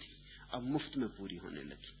होती थी, अब मुफ्त में पूरी होने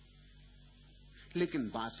लगी, लेकिन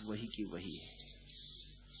बात वही की वही है।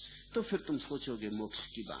 तो फिर तुम सोचोगे मोक्ष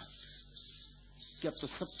की बात कि अब तो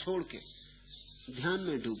सब छोड़ के ध्यान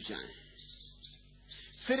में डूब जाएं।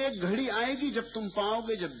 फिर एक घड़ी आएगी जब तुम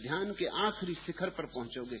पाओगे, जब ध्यान के आखिरी शिखर पर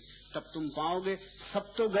पहुंचोगे, तब तुम पाओगे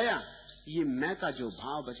सब तो गया, ये मैं का जो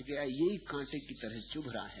भाव बच गया यही कांटे की तरह चुभ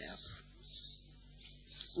रहा है। अब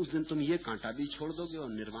उस दिन तुम ये कांटा भी छोड़ दोगे और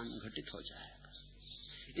निर्वाण घटित हो जाएगा।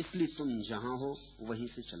 इसलिए तुम जहां हो वहीं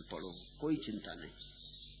से चल पड़ो, कोई चिंता नहीं।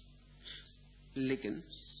 लेकिन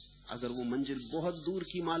अगर वो मंजिल बहुत दूर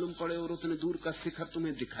की मालूम पड़े और उतने दूर का शिखर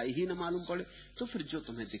तुम्हें दिखाई ही न मालूम पड़े, तो फिर जो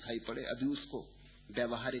तुम्हें दिखाई पड़े अभी उसको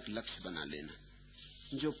व्यवहारिक लक्ष्य बना लेना।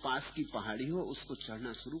 जो पास की पहाड़ी हो उसको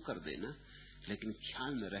चढ़ना शुरू कर देना, लेकिन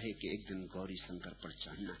ख्याल में रहे कि एक दिन गौरी शंकर पर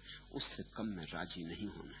चढ़ना, उससे कम में राजी नहीं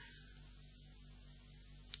होना है।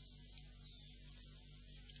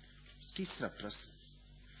 तीसरा प्रश्न,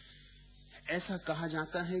 ऐसा कहा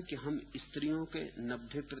जाता है कि हम स्त्रियों के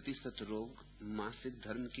 90% रोग मासिक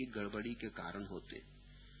धर्म की गड़बड़ी के कारण होते,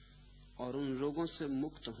 और उन रोगों से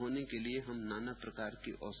मुक्त होने के लिए हम नाना प्रकार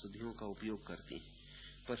की औषधियों का उपयोग करते हैं,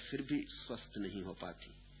 पर फिर भी स्वस्थ नहीं हो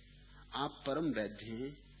पाती। आप परम वैद्य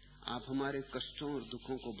हैं, आप हमारे कष्टों और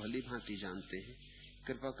दुखों को भली भांति जानते हैं,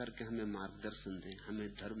 कृपा करके हमें मार्गदर्शन दें, हमें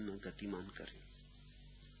धर्म में गतिमान करें।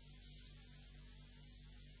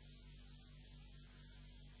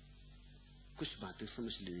 कुछ बातें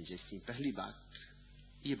समझ लेनी जैसी। पहली बात,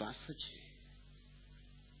 ये बात सच है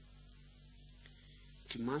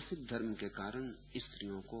कि मासिक धर्म के कारण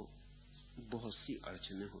स्त्रियों को बहुत सी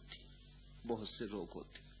अड़चनें होती, बहुत से रोग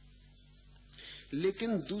होते।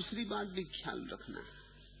 लेकिन दूसरी बात भी ख्याल रखना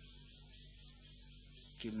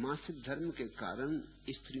कि मासिक धर्म के कारण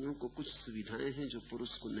स्त्रियों को कुछ सुविधाएं हैं जो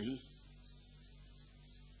पुरुष को नहीं,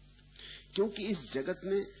 क्योंकि इस जगत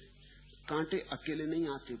में कांटे अकेले नहीं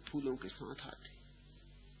आते, फूलों के साथ आते।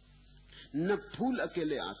 न फूल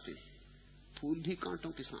अकेले आते, फूल भी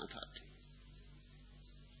कांटों के साथ आते।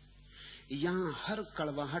 यहां हर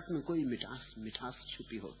कड़वाहट में कोई मिठास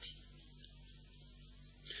छुपी होती।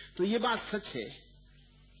 तो ये बात सच है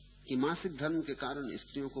कि मासिक धर्म के कारण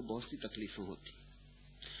स्त्रियों को बहुत सी तकलीफें होती।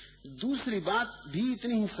 दूसरी बात भी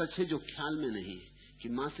इतनी ही सच है जो ख्याल में नहीं है कि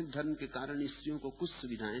मासिक धर्म के कारण स्त्रियों को कुछ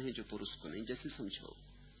सुविधाएं हैं जो पुरुष को नहीं। जैसे समझो,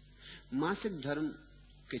 मासिक धर्म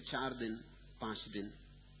के 4 दिन 5 दिन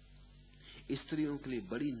स्त्रियों के लिए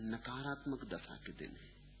बड़ी नकारात्मक दशा के दिन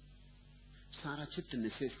है। सारा चित्त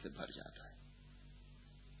निषेध से भर जाता है,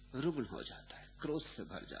 रुग्ण हो जाता है, क्रोध से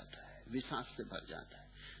भर जाता है, विषाद से भर जाता है,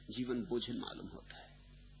 जीवन बोझिल मालूम होता है,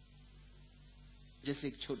 जैसे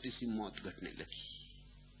एक छोटी सी मौत घटने लगी।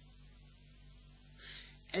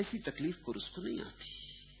 ऐसी तकलीफ पुरुष को नहीं आती।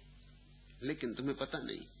 लेकिन तुम्हें पता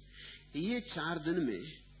नहीं, ये 4 दिन में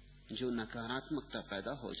जो नकारात्मकता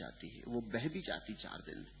पैदा हो जाती है वो बह भी जाती 4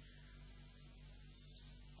 दिन में,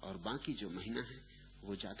 और बाकी जो महीना है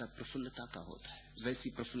वो ज्यादा प्रफुल्लता का होता है। वैसी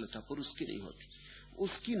प्रफुल्लता पुरुष की नहीं होती।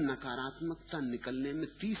 उसकी नकारात्मकता निकलने में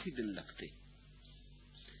 30 ही दिन लगते,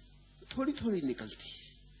 थोड़ी थोड़ी निकलती,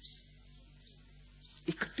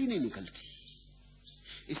 इकट्ठी नहीं निकलती।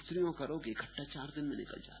 स्त्रियों का रोग इकट्ठा 4 दिन में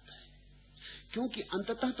निकल जाता है, क्योंकि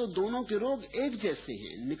अंततः तो दोनों के रोग एक जैसे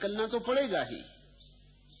हैं, निकलना तो पड़ेगा ही।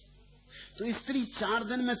 तो स्त्री 4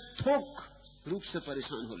 दिन में थोक रूप से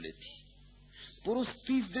परेशान हो लेती, पुरुष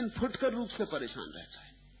 30 दिन फुटकर रूप से परेशान रहता है।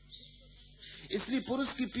 इसलिए पुरुष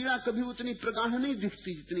की पीड़ा कभी उतनी प्रगाढ़ नहीं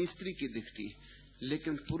दिखती जितनी स्त्री की दिखती,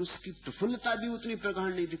 लेकिन पुरुष की प्रफुल्लता भी उतनी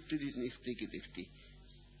प्रगाढ़ नहीं दिखती जितनी स्त्री की दिखती।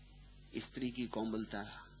 स्त्री की कोमलता,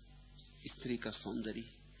 स्त्री का सौंदर्य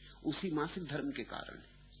उसी मासिक धर्म के कारण है।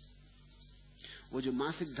 वो जो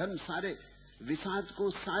मासिक धर्म सारे विषाद को,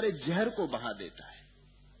 सारे जहर को बहा देता है,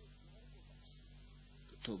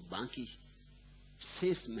 तो बाकी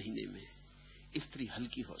शेष महीने में स्त्री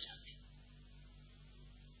हल्की हो जाती,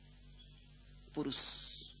 पुरुष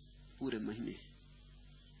पूरे महीने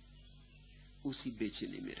उसी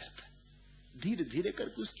बेचैनी में रहता है। धीरे धीरे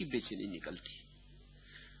करके उसकी बेचैनी निकलती।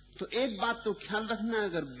 तो एक बात तो ख्याल रखना,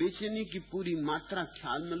 अगर बेचैनी की पूरी मात्रा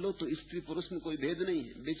ख्याल में लो तो स्त्री पुरुष में कोई भेद नहीं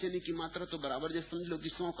है। बेचैनी की मात्रा तो बराबर, जैसे समझ लो कि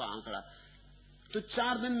 100 का आंकड़ा, तो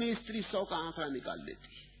 4 दिन में स्त्री 100 का आंकड़ा निकाल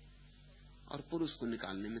लेती है और पुरुष को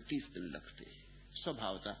निकालने में 30 दिन लगते हैं।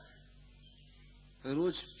 स्वभावता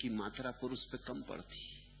रोज की मात्रा पुरुष पे कम पड़ती,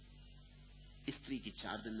 स्त्री की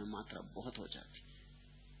 4 दिन में मात्रा बहुत हो जाती।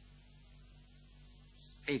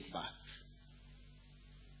 एक बात,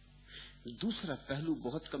 दूसरा पहलू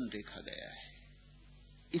बहुत कम देखा गया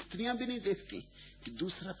है। स्त्रियां भी नहीं देखती कि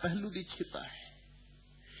दूसरा पहलू भी छिपा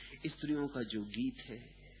है। स्त्रियों का जो गीत है,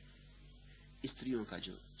 स्त्रियों का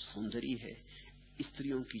जो सौंदर्य है,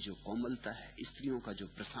 स्त्रियों की जो कोमलता है, स्त्रियों का जो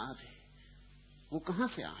प्रसाद है, वो कहां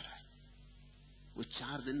से आ रहा है? वो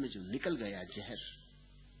 4 दिन में जो निकल गया जहर,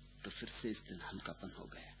 तो फिर से इस दिन हल्कापन हो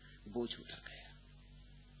गया, बोझ उतर गया।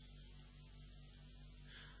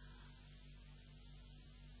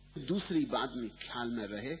 दूसरी बात में ख्याल में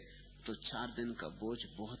रहे तो 4 दिन का बोझ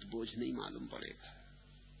बहुत बोझ नहीं मालूम पड़ेगा।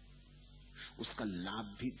 उसका लाभ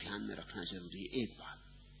भी ध्यान में रखना जरूरी है, एक बात।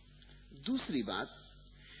 दूसरी बात,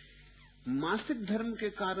 मासिक धर्म के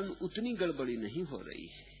कारण उतनी गड़बड़ी नहीं हो रही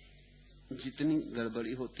है जितनी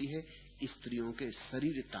गड़बड़ी होती है स्त्रियों के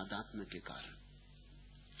शरीर तादात्म्य के कारण।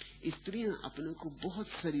 स्त्रियां अपने को बहुत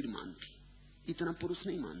शरीर मानती, इतना पुरुष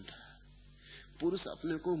नहीं मानता। पुरुष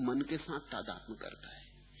अपने को मन के साथ तादात्म्य करता है,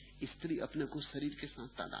 स्त्री अपने को शरीर के साथ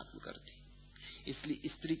तादात्म्य करती। इसलिए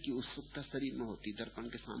स्त्री की उत्सुकता शरीर में होती, दर्पण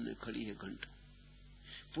के सामने खड़ी है घंटों।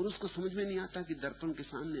 पुरुष को समझ में नहीं आता कि दर्पण के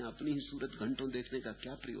सामने अपनी ही सूरत घंटों देखने का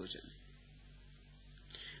क्या प्रयोजन है।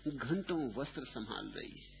 घंटों वस्त्र संभाल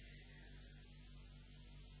रही है,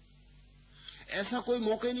 ऐसा कोई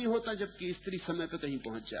मौका ही नहीं होता जबकि स्त्री समय पर कहीं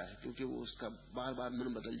पहुंच जाए, क्योंकि वो उसका बार बार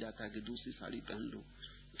मन बदल जाता है कि दूसरी साड़ी पहन लूं,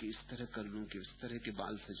 कि इस तरह कर लूं, कि इस तरह के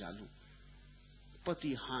बाल सजा लूं।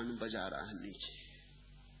 पति हार्न बजा रहा है नीचे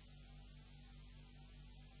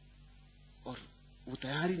और वो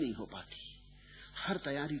तैयारी नहीं हो पाती, हर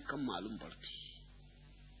तैयारी कम मालूम पड़ती।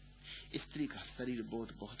 स्त्री का शरीर बोध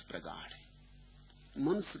बहुत प्रगाढ़ है।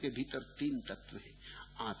 मनुष्य के भीतर 3 तत्व हैं,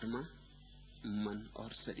 आत्मा, मन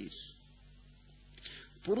और शरीर।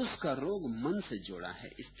 पुरुष का रोग मन से जोड़ा है,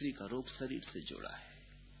 स्त्री का रोग शरीर से जोड़ा है।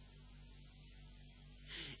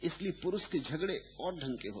 इसलिए पुरुष के झगड़े और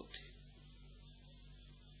ढंग के होते।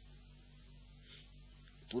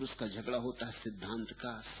 पुरुष का झगड़ा होता है सिद्धांत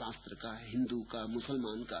का, शास्त्र का, हिंदू का,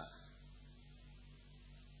 मुसलमान का,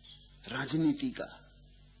 राजनीति का,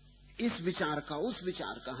 इस विचार का, उस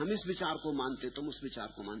विचार का। हम इस विचार को मानते, तुम उस विचार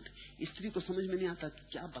को मानते। स्त्री को समझ में नहीं आता कि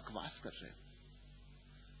क्या बकवास कर रहे हो।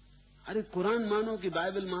 अरे कुरान मानो कि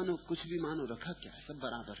बाइबल मानो, कुछ भी मानो, रखा क्या है, सब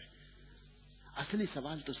बराबर है। असली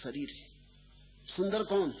सवाल तो शरीर है। सुंदर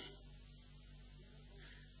कौन है?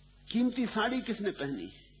 कीमती साड़ी किसने पहनी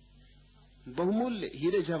है? बहुमूल्य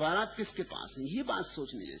हीरे जवाहरात किसके पास हैं, ये बात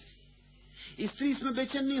सोचने जैसी। स्त्री इसमें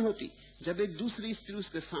बेचैन नहीं होती। जब एक दूसरी स्त्री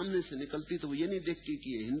उसके सामने से निकलती तो वो ये नहीं देखती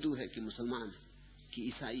कि ये हिंदू है कि मुसलमान है कि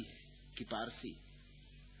ईसाई है कि पारसी।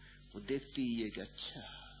 वो देखती ये कि अच्छा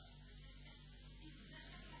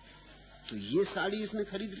तो ये साड़ी इसने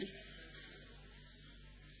खरीद ली,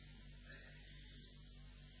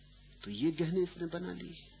 तो ये गहने इसने बना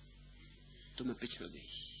लिए, तो मैं पिछड़ गई।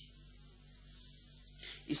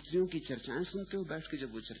 स्त्रियों की चर्चाएं सुनते हो बैठ के,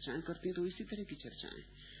 जब वो चर्चाएं करती हैं तो इसी तरह की चर्चाएं,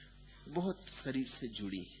 बहुत शरीर से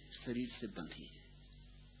जुड़ी, शरीर से बंधी।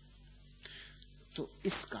 तो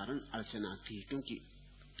इस कारण अड़चन आती है, क्योंकि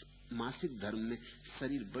मासिक धर्म में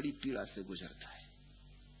शरीर बड़ी पीड़ा से गुजरता है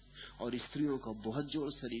और स्त्रियों का बहुत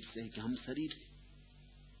जोर शरीर से है कि हम शरीर हैं,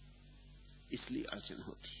 इसलिए अड़चन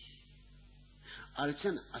होती है।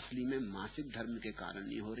 अड़चन असली में मासिक धर्म के कारण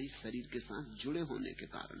नहीं हो रही, शरीर के साथ जुड़े होने के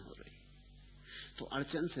कारण हो रही। तो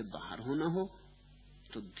अड़चन से बाहर होना हो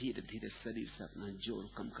तो धीरे धीरे शरीर से अपना जोड़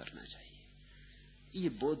कम करना चाहिए। ये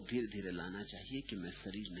बोध धीरे धीरे लाना चाहिए कि मैं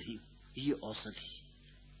शरीर नहीं हूं। ये औषधि,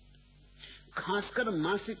 खासकर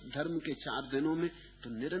मासिक धर्म के 4 दिनों में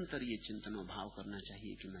तो निरंतर ये चिंतन और भाव करना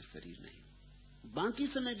चाहिए कि मैं शरीर नहीं हूं। बाकी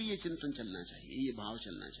समय भी ये चिंतन चलना चाहिए, ये भाव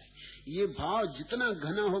चलना चाहिए। ये भाव जितना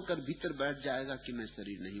घना होकर भीतर बैठ जाएगा कि मैं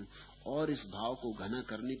शरीर नहीं हूं, और इस भाव को घना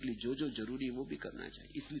करने के लिए जो जो जरूरी है वो भी करना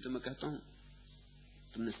चाहिए। इसलिए तो मैं कहता हूं,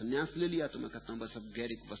 तुमने संन्यास ले लिया तो मैं कहता हूं बस अब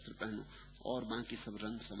गैरिक वस्त्र पहनो और बाकी सब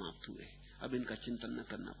रंग समाप्त हुए। अब इनका चिंतन न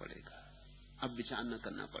करना पड़ेगा, अब विचार न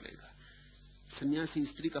करना पड़ेगा। सन्यासी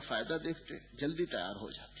स्त्री का फायदा देखते जल्दी तैयार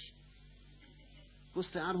हो जाती, कुछ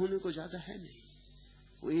तैयार होने को ज्यादा है नहीं,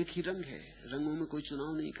 वो एक ही रंग है, रंगों में कोई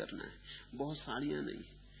चुनाव नहीं करना है, बहुत साड़ियां नहीं।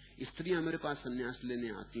 स्त्रियां मेरे पास सन्यास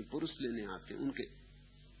लेने आती, पुरुष लेने आते, उनके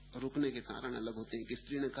रुकने के कारण अलग होते हैं। कि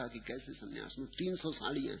स्त्री ने कहा कि कैसे सन्यास में 300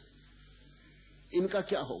 साड़ियां, इनका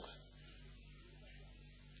क्या होगा।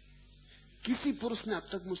 किसी पुरुष ने अब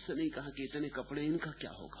तक मुझसे नहीं कहा कि इतने कपड़े इनका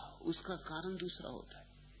क्या होगा। उसका कारण दूसरा होता है,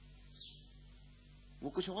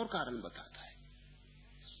 वो कुछ और कारण बताता है।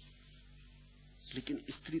 लेकिन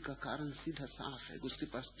स्त्री का कारण सीधा साफ है, उसके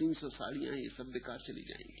पास 300 साड़ियां, ये सब बेकार चली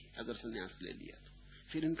जाएंगी अगर संन्यास ले लिया तो।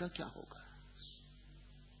 फिर इनका क्या होगा।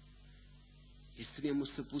 स्त्रियां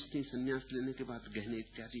मुझसे पूछती हैं संन्यास लेने के बाद गहने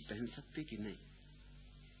इत्यादि पहन सकते कि नहीं।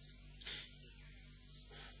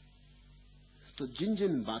 तो जिन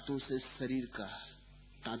जिन बातों से शरीर का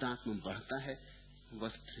तादात्म्य बढ़ता है,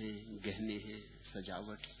 वस्त्र हैं, गहने हैं,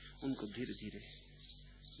 सजावट, उनको धीरे धीरे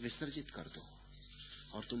विसर्जित कर दो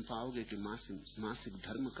और तुम पाओगे कि मासिक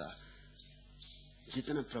धर्म का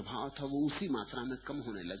जितना प्रभाव था वो उसी मात्रा में कम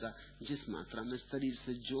होने लगा जिस मात्रा में शरीर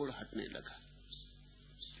से जोड़ हटने लगा।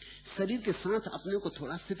 शरीर के साथ अपने को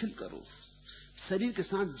थोड़ा शिथिल करो, शरीर के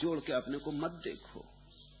साथ जोड़ के अपने को मत देखो,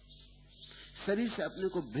 शरीर से अपने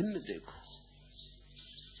को भिन्न देखो।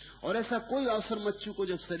 और ऐसा कोई अवसर मत चूको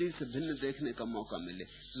जब शरीर से भिन्न देखने का मौका मिले,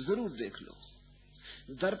 जरूर देख लो।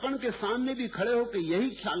 दर्पण के सामने भी खड़े होकर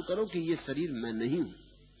यही ख्याल करो कि ये शरीर मैं नहीं हूं,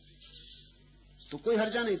 तो कोई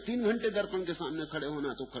हर्जा नहीं। 3 घंटे दर्पण के सामने खड़े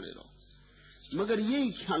होना तो खड़े रहो, मगर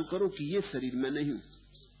यही ख्याल करो कि ये शरीर मैं नहीं हूं।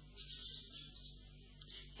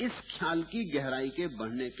 इस ख्याल की गहराई के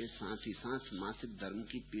बढ़ने के साथ ही साथ मासिक धर्म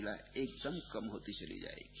की पीड़ा एकदम कम होती चली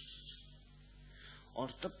जाएगी।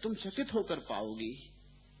 और तब तुम चकित होकर पाओगी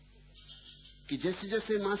कि जैसे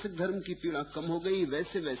जैसे मासिक धर्म की पीड़ा कम हो गई,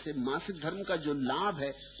 वैसे वैसे मासिक धर्म का जो लाभ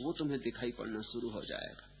है वो तुम्हें दिखाई पड़ना शुरू हो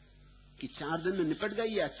जाएगा कि 4 दिन में निपट गई,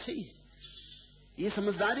 ये अच्छी है, ये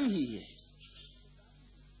समझदारी ही है,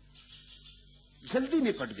 जल्दी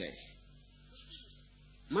निपट गए।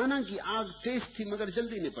 माना कि आग तेज थी मगर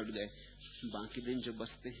जल्दी निपट गए। बाकी दिन जो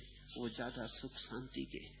बचते हैं वो ज्यादा सुख शांति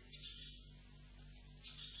के।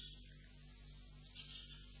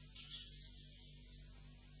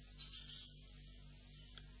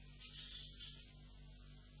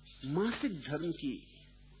 मासिक धर्म की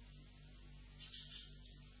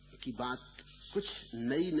बात कुछ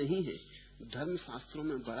नई नहीं है, धर्म शास्त्रों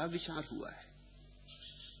में बड़ा विचार हुआ है।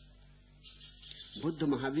 बुद्ध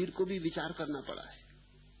महावीर को भी विचार करना पड़ा है,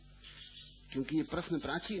 क्योंकि ये प्रश्न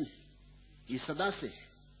प्राचीन है, ये सदा से है।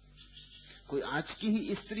 कोई आज की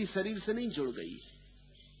ही स्त्री शरीर से नहीं जुड़ गई,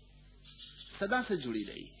 सदा से जुड़ी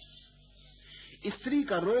रही। स्त्री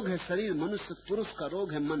का रोग है शरीर, मनुष्य पुरुष का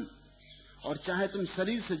रोग है मन। और चाहे तुम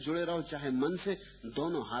शरीर से जुड़े रहो चाहे मन से,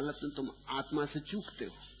 दोनों हालत में तुम आत्मा से चूकते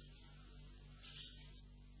हो।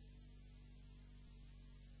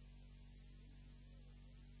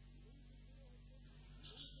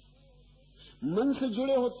 मन से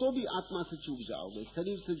जुड़े हो तो भी आत्मा से चूक जाओगे,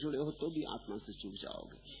 शरीर से जुड़े हो तो भी आत्मा से चूक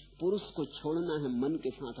जाओगे। पुरुष को छोड़ना है मन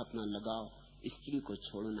के साथ अपना लगाव, स्त्री को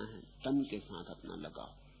छोड़ना है तन के साथ अपना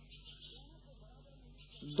लगाव।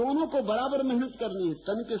 दोनों को बराबर मेहनत करनी है।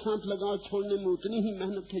 तन के साथ लगाव छोड़ने में उतनी ही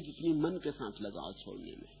मेहनत है जितनी मन के साथ लगाव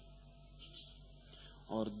छोड़ने में।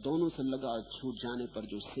 और दोनों से लगाव छूट जाने पर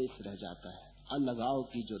जो शेष रह जाता है, अलगाव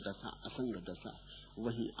की जो दशा, असंग दशा,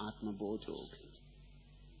 वही आत्मबोध होगी।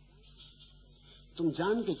 तुम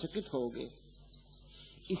जान के चकित होगे,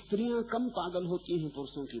 स्त्रियां कम पागल होती हैं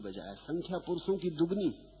पुरुषों की बजाय। संख्या पुरुषों की दुगनी,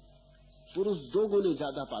 पुरुष 2 गुने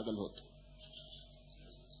ज्यादा पागल होते।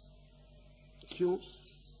 क्यों?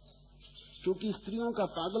 क्योंकि स्त्रियों का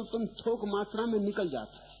पागलपन थोक मात्रा में निकल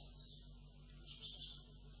जाता है,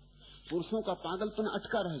 पुरुषों का पागलपन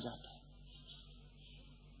अटका रह जाता है।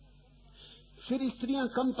 फिर स्त्रियां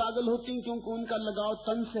कम पागल होती हैं क्योंकि उनका लगाव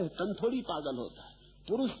तन से है, तन थोड़ी पागल होता है।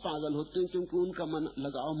 पुरुष पागल होते हैं क्योंकि उनका मन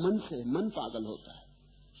लगाव मन से है, मन पागल होता है।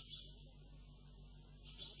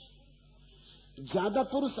 ज्यादा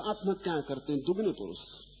पुरुष आत्महत्याएं करते हैं, दुगने पुरुष।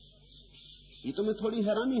 ये तुम्हें थोड़ी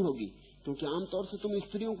हैरानी होगी, क्योंकि आमतौर से तुम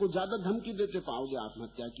स्त्रियों को ज्यादा धमकी देते पाओगे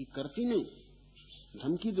आत्महत्या की। करती नहीं,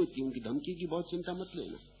 धमकी देती। उनकी धमकी की बहुत चिंता मत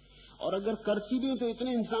लेना। और अगर करती भी तो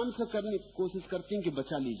इतने इंसान से करने की कोशिश करती हैं कि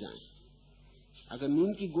बचा ली जाए। अगर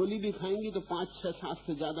नींद की गोली भी खाएंगी तो 5, 6, 7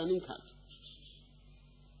 से ज्यादा नहीं खाती।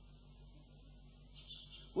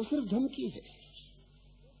 वो सिर्फ धमकी है।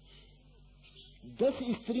 10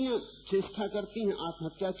 स्त्रियां चेष्टा करती हैं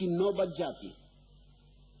आत्महत्या की, 9 बच जाती।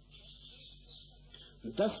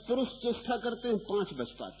 10 पुरुष चेष्टा करते हैं, 5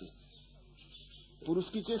 बच पाते। पुरुष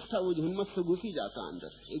की चेष्टा वो हिम्मत से घुस ही जाता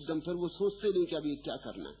अंदर एकदम। फिर वो सोचते नहीं कि अभी क्या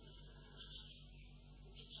करना है,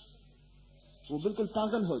 वो बिल्कुल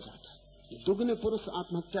पागल हो जाता है। दुगने पुरुष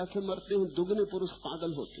आत्महत्या से मरते हैं, दुगने पुरुष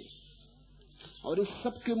पागल होते हैं। और इस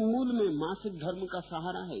सब के मूल में मासिक धर्म का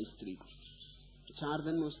सहारा है स्त्री को। 4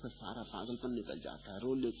 दिन में उसका सारा पागलपन निकल जाता है।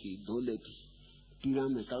 रो लेती, धो लेती, पीड़ा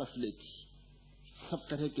में तड़फ लेती, सब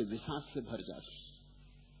तरह के विषाद से भर जाती,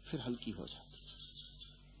 फिर हल्की हो जाती।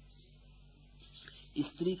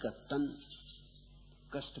 स्त्री का तन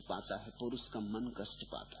कष्ट पाता है, पुरुष का मन कष्ट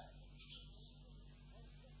पाता है।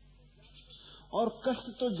 और कष्ट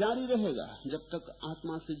तो जारी रहेगा जब तक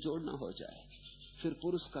आत्मा से जोड़ न हो जाए। फिर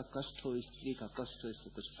पुरुष का कष्ट हो, स्त्री का कष्ट हो, इससे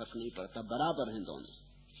कुछ फर्क नहीं पड़ता, बराबर हैं दोनों।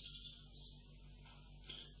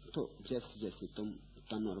 तो जैसे जैसे तुम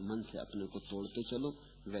तन और मन से अपने को तोड़ते चलो,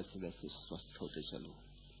 वैसे वैसे स्वस्थ होते चलो।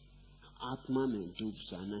 आत्मा में डूब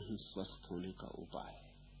जाना ही स्वस्थ होने का उपाय है।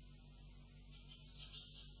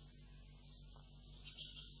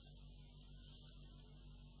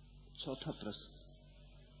 चौथा प्रश्न,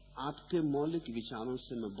 आपके मौलिक विचारों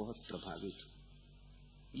से मैं बहुत प्रभावित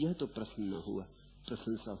हूं। यह तो प्रश्न न हुआ,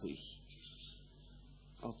 प्रशंसा हुई।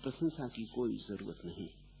 और प्रशंसा की कोई जरूरत नहीं।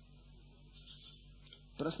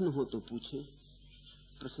 प्रश्न हो तो पूछे,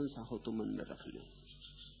 प्रशंसा हो तो मन में रख ले।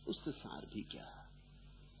 उससे सार भी क्या,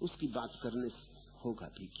 उसकी बात करने से होगा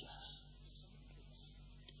भी क्या।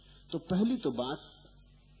 तो पहली तो बात,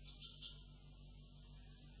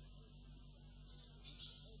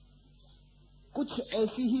 कुछ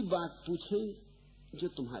ऐसी ही बात पूछे जो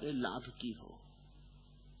तुम्हारे लाभ की हो,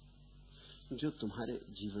 जो तुम्हारे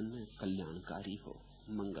जीवन में कल्याणकारी हो,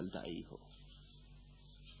 मंगलदायी हो।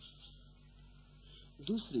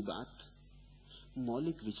 दूसरी बात,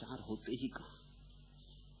 मौलिक विचार होते ही कहां,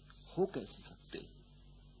 हो कैसे सकते?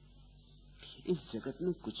 इस जगत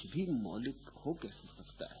में कुछ भी मौलिक हो कैसे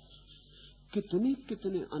सकता है? कितने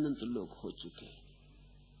कितने अनंत लोग हो चुके,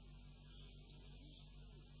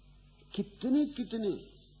 कितने कितने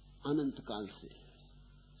अनंत काल से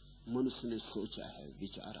मनुष्य ने सोचा है,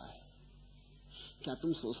 विचारा है। क्या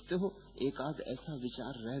तुम सोचते हो एक आध ऐसा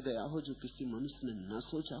विचार रह गया हो जो किसी मनुष्य ने न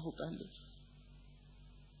सोचा हो पहले?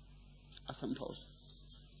 असंभव।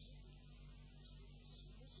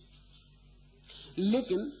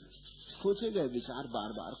 लेकिन सोचे गए विचार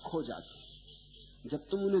बार बार खो जाते। जब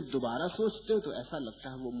तुम उन्हें दोबारा सोचते हो तो ऐसा लगता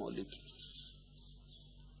है वो मौलिक है।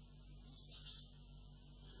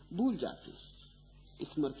 भूल जाते,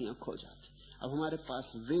 स्मृतियां खो जाती। अब हमारे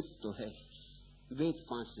पास वेद तो है, वेद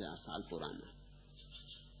 5000 साल पुराना है,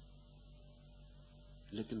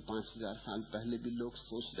 लेकिन 5000 साल पहले भी लोग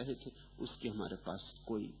सोच रहे थे, उसकी हमारे पास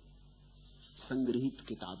कोई संग्रहित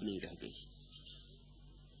किताब नहीं रह गई।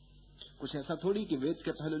 कुछ ऐसा थोड़ी कि वेद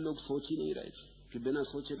के पहले लोग सोच ही नहीं रहे थे, कि बिना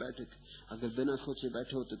सोचे बैठे थे। अगर बिना सोचे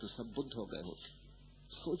बैठे होते तो सब बुद्ध हो गए होते।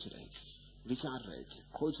 सोच रहे थे, विचार रहे थे,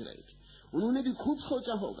 खोज रहे थे। उन्होंने भी खूब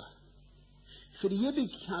सोचा होगा। फिर ये भी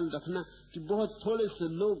ख्याल रखना कि बहुत थोड़े से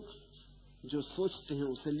लोग जो सोचते हैं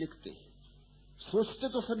उसे लिखते हैं। सोचते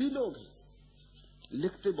तो सभी लोग हैं,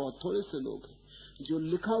 लिखते बहुत थोड़े से लोग हैं। जो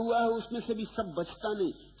लिखा हुआ है उसमें से भी सब बचता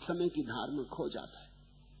नहीं, समय की धार में खो जाता है।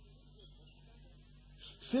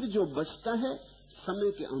 फिर जो बचता है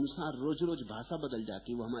समय के अनुसार रोज रोज भाषा बदल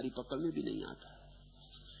जाती है, वो हमारी पकड़ में भी नहीं आता।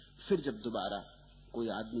 फिर जब दोबारा कोई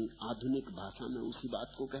आदमी आधुनिक भाषा में उसी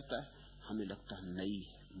बात को कहता है, हमें लगता है नई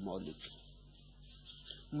है, मौलिक है।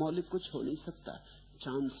 मौलिक कुछ हो नहीं सकता।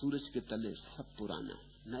 चांद सूरज के तले सब पुराना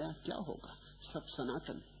है, नया क्या होगा, सब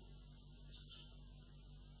सनातन।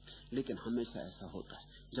 लेकिन हमेशा ऐसा होता है,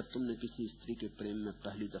 जब तुमने किसी स्त्री के प्रेम में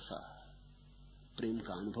पहली दफा प्रेम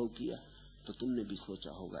का अनुभव किया तो तुमने भी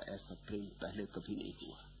सोचा होगा ऐसा प्रेम पहले कभी नहीं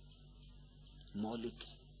हुआ, मौलिक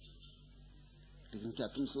है। लेकिन क्या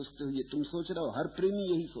तुम सोचते हो ये तुम सोच रहे हो? हर प्रेमी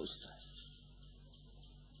यही सोचता है।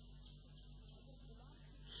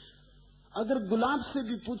 अगर गुलाब से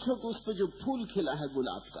भी पूछो कि उस पर जो फूल खिला है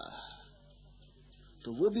गुलाब का,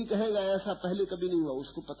 तो वो भी कहेगा ऐसा पहले कभी नहीं हुआ।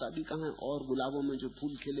 उसको पता भी कहां है और गुलाबों में जो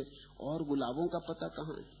फूल खिले और गुलाबों का पता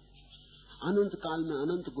कहां है? अनंत काल में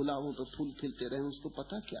अनंत गुलाबों पर फूल खिलते रहे, उसको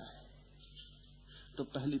पता क्या है? तो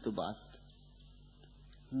पहली तो बात,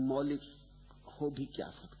 मौलिक हो भी क्या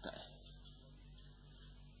सकता है?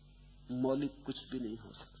 मौलिक कुछ भी नहीं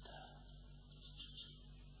हो सकता।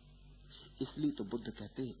 इसलिए तो बुद्ध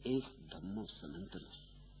कहते हैं एक धम्मो सनातनो,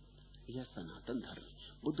 यह सनातन धर्म।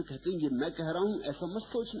 बुद्ध कहते हैं ये मैं कह रहा हूं ऐसा मत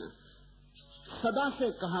सोचना, सदा से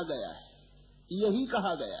कहा गया है, यही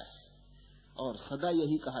कहा गया है और सदा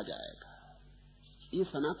यही कहा जाएगा। ये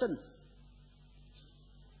सनातन।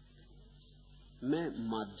 मैं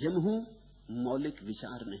माध्यम हूं, मौलिक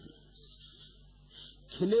विचार नहीं।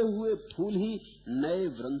 खिले हुए फूल ही नए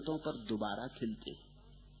वृंतों पर दोबारा खिलते।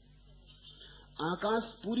 आकाश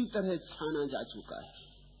पूरी तरह छाना जा चुका है,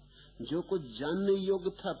 जो कुछ जानने योग्य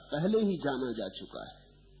था पहले ही जाना जा चुका है।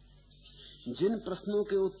 जिन प्रश्नों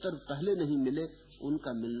के उत्तर पहले नहीं मिले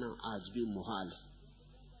उनका मिलना आज भी मुहाल है।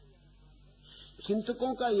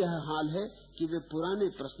 चिंतकों का यह हाल है कि वे पुराने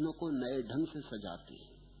प्रश्नों को नए ढंग से सजाते हैं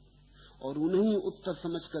और उन्हें उत्तर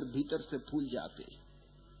समझकर भीतर से फूल जाते हैं।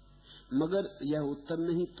 मगर यह उत्तर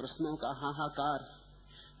नहीं, प्रश्नों का हाहाकार।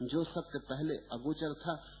 जो सत्य पहले अगोचर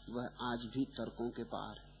था वह आज भी तर्कों के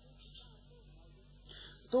पार है।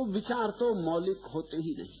 तो विचार तो मौलिक होते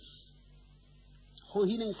ही नहीं, हो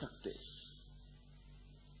ही नहीं सकते।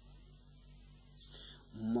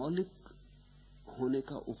 मौलिक होने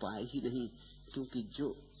का उपाय ही नहीं, क्योंकि जो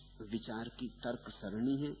विचार की तर्क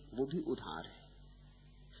सरणी है वो भी उधार है,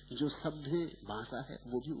 जो शब्द है भाषा है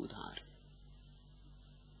वो भी उधार है।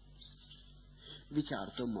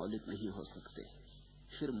 विचार तो मौलिक नहीं हो सकते।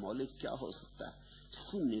 फिर मौलिक क्या हो सकता है?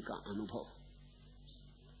 शून्य का अनुभव,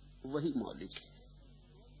 वही मौलिक है।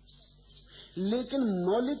 लेकिन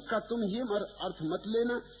मौलिक का तुम ये अर्थ मत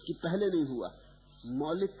लेना कि पहले नहीं हुआ।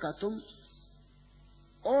 मौलिक का तुम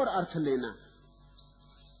और अर्थ लेना,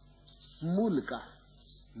 मूल का।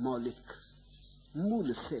 मौलिक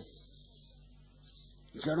मूल से,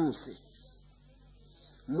 जड़ों से।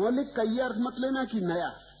 मौलिक का ये अर्थ मत लेना कि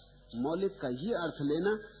नया। मौलिक का ये अर्थ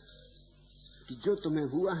लेना कि जो तुम्हें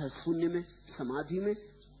हुआ है शून्य में, समाधि में,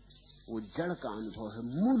 वो जड़ का अनुभव है,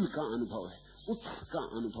 मूल का अनुभव है, उत्स का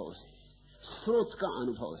अनुभव है, स्रोत का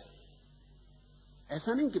अनुभव है।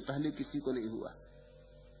 ऐसा नहीं कि पहले किसी को नहीं हुआ।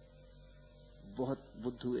 बहुत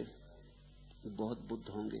बुद्ध हुए, बहुत बुद्ध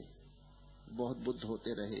होंगे, बहुत बुद्ध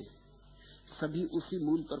होते रहे, सभी उसी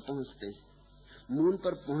मूल पर पहुंचते हैं। मूल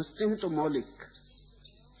पर पहुंचते हैं तो मौलिक।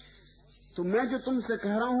 तो मैं जो तुमसे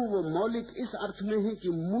कह रहा हूं वो मौलिक इस अर्थ में है कि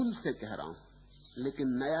मूल से कह रहा हूं, लेकिन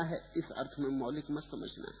नया है इस अर्थ में मौलिक मत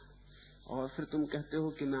समझना। और फिर तुम कहते हो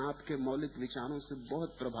कि मैं आपके मौलिक विचारों से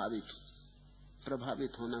बहुत प्रभावित हूं।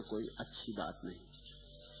 प्रभावित होना कोई अच्छी बात नहीं।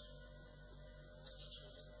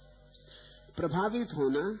 प्रभावित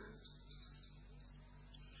होना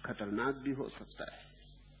खतरनाक भी हो सकता है।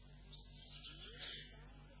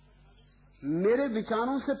 मेरे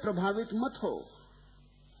विचारों से प्रभावित मत हो,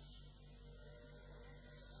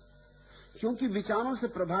 क्योंकि विचारों से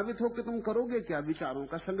प्रभावित होकर तुम करोगे क्या? विचारों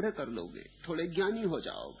का संग्रह कर लोगे, थोड़े ज्ञानी हो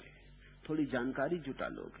जाओगे, थोड़ी जानकारी जुटा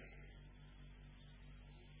लोगे।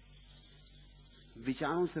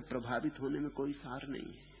 विचारों से प्रभावित होने में कोई सार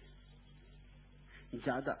नहीं है।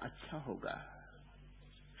 ज्यादा अच्छा होगा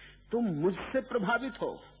तुम मुझसे प्रभावित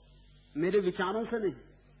हो, मेरे विचारों से नहीं।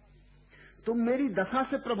 तुम मेरी दशा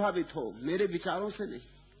से प्रभावित हो, मेरे विचारों से नहीं।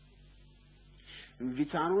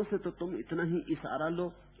 विचारों से तो तुम इतना ही इशारा लो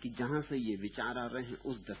कि जहां से ये विचार आ रहे हैं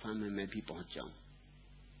उस दशा में मैं भी पहुंच जाऊं।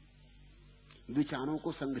 विचारों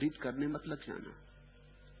को संग्रहित करने मत लग जाना,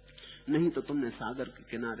 नहीं तो तुमने सागर के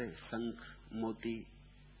किनारे शंख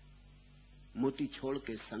मोती छोड़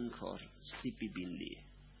के शंख और सीपी बीन लिए।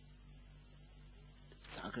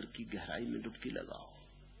 सागर की गहराई में डुबकी लगाओ।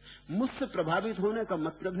 मुझसे प्रभावित होने का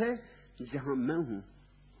मतलब है जहां मैं हूं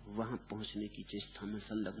वहां पहुंचने की चेष्टा में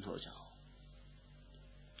संलग्न हो जाओ।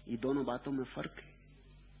 ये दोनों बातों में फर्क है।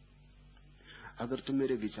 अगर तुम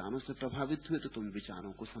मेरे विचारों से प्रभावित हुए तो तुम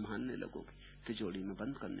विचारों को संभालने लगोगे, तिजोरी में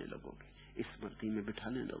बंद करने लगोगे, स्मृति में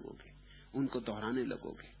बिठाने लगोगे, उनको दोहराने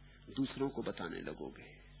लगोगे, दूसरों को बताने लगोगे।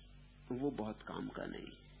 वो बहुत काम का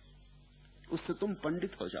नहीं। उससे तुम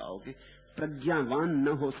पंडित हो जाओगे, प्रज्ञावान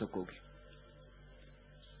न हो सकोगे।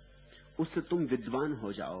 उससे तुम विद्वान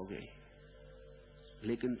हो जाओगे,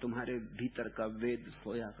 लेकिन तुम्हारे भीतर का वेद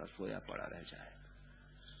सोया का सोया पड़ा रह जाए।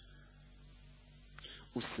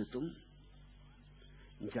 उससे तुम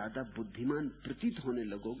ज्यादा बुद्धिमान प्रतीत होने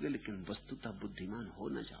लगोगे, लेकिन वस्तुतः बुद्धिमान हो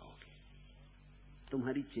न जाओगे।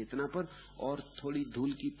 तुम्हारी चेतना पर और थोड़ी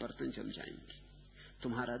धूल की परतें जम जाएंगी,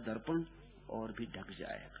 तुम्हारा दर्पण और भी ढक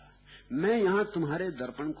जाएगा। मैं यहां तुम्हारे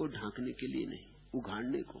दर्पण को ढांकने के लिए नहीं,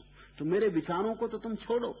 उघाड़ने को। तो मेरे विचारों को तो तुम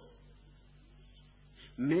छोड़ो।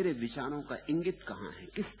 मेरे विचारों का इंगित कहां है,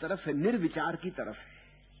 किस तरफ है? निर्विचार की तरफ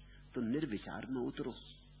है। तो निर्विचार में उतरो,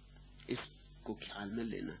 इसको ख्याल में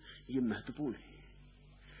लेना, ये महत्वपूर्ण है।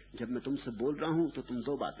 जब मैं तुमसे बोल रहा हूं तो तुम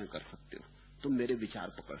दो बातें कर सकते हो। तुम मेरे विचार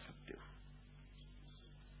पकड़ सकते हो,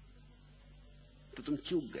 तो तुम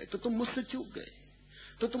चूक गए, तो तुम मुझसे चूक गए,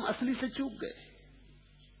 तो तुम असली से चूक गए।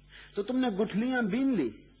 तो तुमने गुठलियां बीन ली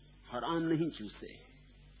और आम नहीं चूसे,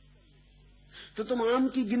 तो तुम आम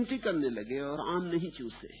की गिनती करने लगे और आम नहीं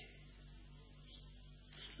चूसे।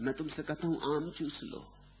 मैं तुमसे कहता हूं आम चूस लो,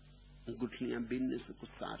 गुठलियां बीनने से कुछ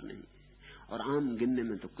सार नहीं, और आम गिनने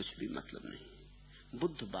में तो कुछ भी मतलब नहीं।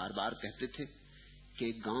 बुद्ध बार बार कहते थे कि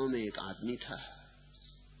एक गांव में एक आदमी था,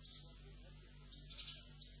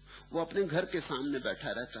 वो अपने घर के सामने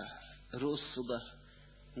बैठा रहता। रोज सुबह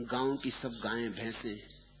गांव की सब गायें भैंसें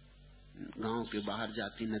गांव के बाहर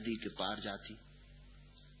जाती, नदी के पार जाती,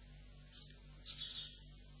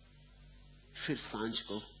 फिर सांझ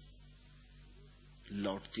को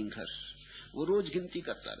लौटती घर। वो रोज गिनती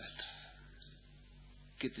करता रहता,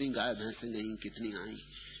 कितनी गाय भैंसें गईं, कितनी आई।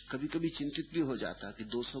 कभी कभी चिंतित भी हो जाता कि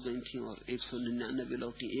 200 गई थी और 199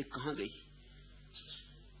 लौटी, एक कहां गई।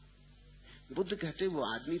 बुद्ध कहते वो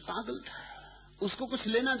आदमी पागल था, उसको कुछ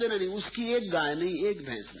लेना देना नहीं, उसकी एक गाय नहीं, एक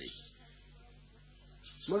भैंस नहीं,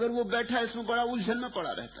 मगर वो बैठा इसमें बड़ा उलझन में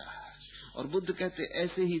पड़ा रहता है। और बुद्ध कहते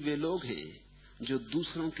ऐसे ही वे लोग हैं जो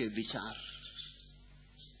दूसरों के विचार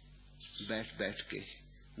बैठ बैठ के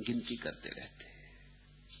गिनती करते रहते हैं।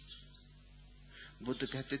 बुद्ध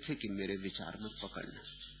कहते थे कि मेरे विचार में पकड़ना,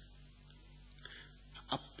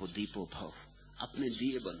 अपो दीपो भव, अपने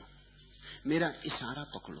दिए बनो, मेरा इशारा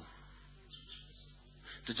पकड़ो।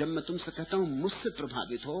 तो जब मैं तुमसे कहता हूं मुझसे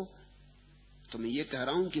प्रभावित हो, तो मैं ये कह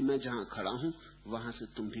रहा हूं कि मैं जहां खड़ा हूं वहां से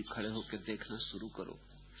तुम भी खड़े होकर देखना शुरू करो।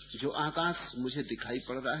 जो आकाश मुझे दिखाई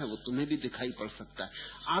पड़ रहा है वो तुम्हें भी दिखाई पड़ सकता है।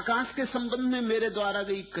 आकाश के संबंध में मेरे द्वारा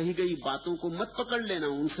कही गई बातों को मत पकड़ लेना,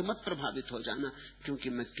 उनसे मत प्रभावित हो जाना, क्योंकि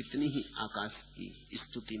मैं कितनी ही आकाश की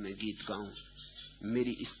स्तुति में गीत गाऊं,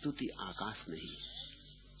 मेरी स्तुति आकाश नहीं।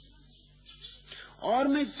 और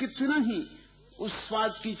मैं कितना ही उस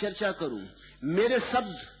स्वाद की चर्चा करूं, मेरे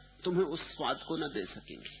शब्द तुम्हें उस स्वाद को न दे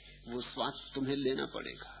सकेंगे, वो स्वाद तुम्हें लेना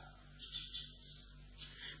पड़ेगा।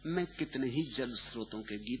 मैं कितने ही जल स्रोतों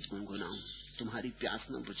के गीत गुनगुनाऊं, तुम्हारी प्यास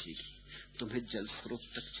न बुझेगी, तुम्हें जल स्रोत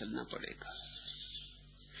तक चलना पड़ेगा।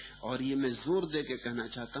 और ये मैं जोर दे के कहना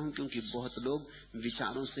चाहता हूं, क्योंकि बहुत लोग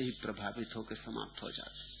विचारों से ही प्रभावित होकर समाप्त हो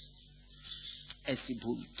जाते। ऐसी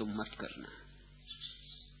भूल तुम मत करना।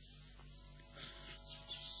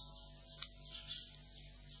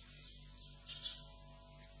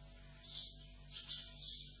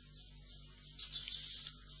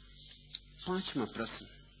 पांचवा प्रश्न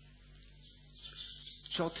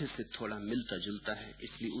चौथे से थोड़ा मिलता जुलता है,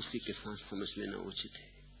 इसलिए उसी के साथ समझ लेना उचित है।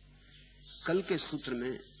 कल के सूत्र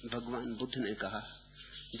में भगवान बुद्ध ने कहा,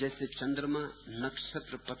 जैसे चंद्रमा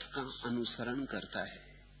नक्षत्र पथ का अनुसरण करता है,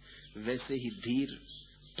 वैसे ही धीर,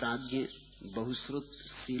 प्राज्ञ, बहुश्रुत,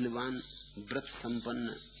 शीलवान, व्रत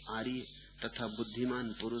संपन्न, आर्य तथा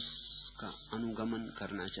बुद्धिमान पुरुष का अनुगमन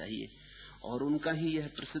करना चाहिए। और उनका ही यह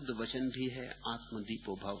प्रसिद्ध वचन भी है,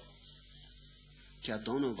 आत्मदीपो भव। क्या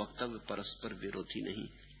दोनों वक्तव्य परस्पर विरोधी नहीं?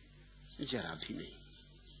 जरा भी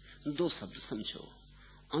नहीं। दो शब्द समझो,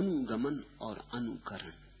 अनुगमन और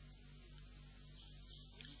अनुकरण।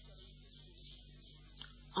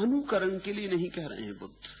 अनुकरण के लिए नहीं कह रहे हैं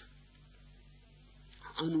बुद्ध,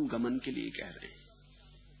 अनुगमन के लिए कह रहे हैं।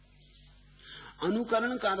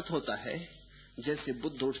 अनुकरण का अर्थ होता है, जैसे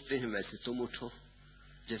बुद्ध उठते हैं वैसे तुम उठो,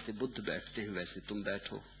 जैसे बुद्ध बैठते हैं वैसे तुम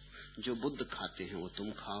बैठो, जो बुद्ध खाते हैं वो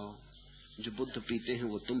तुम खाओ, जो बुद्ध पीते हैं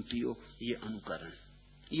वो तुम पियो। ये अनुकरण,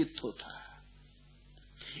 ये थोथा।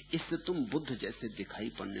 इससे तुम बुद्ध जैसे दिखाई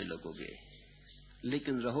पड़ने लगोगे,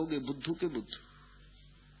 लेकिन रहोगे बुद्धू के बुद्धू।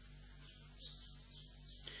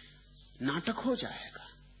 नाटक हो जाएगा,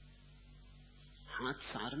 हाथ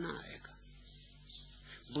सारना आएगा,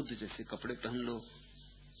 बुद्ध जैसे कपड़े पहन लो,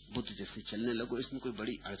 बुद्ध जैसे चलने लगो, इसमें कोई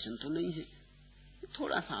बड़ी अड़चन तो नहीं है।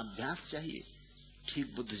 थोड़ा सा अभ्यास चाहिए।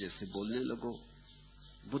 ठीक बुद्ध जैसे बोलने लगो,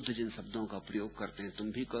 बुद्ध जिन शब्दों का प्रयोग करते हैं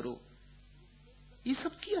तुम भी करो। ये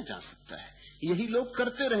सब किया जा सकता है, यही लोग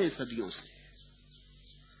करते रहे सदियों से।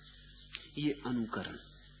 ये अनुकरण,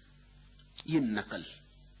 ये नकल,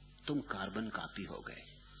 तुम कार्बन कॉपी हो गए।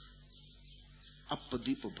 अब तो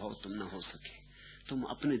दीप भाव तुम न हो सके, तुम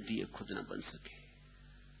अपने दिए खुद न बन सके।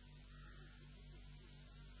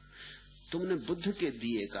 तुमने बुद्ध के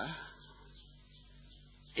दिए का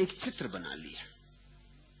एक चित्र बना लिया,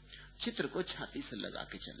 चित्र को छाती से लगा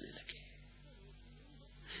के चलने लगे।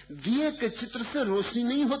 दिए के चित्र से रोशनी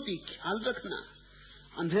नहीं होती, ख्याल रखना।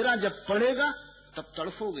 अंधेरा जब पड़ेगा तब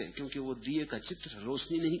तड़फोगे, क्योंकि वो दिए का चित्र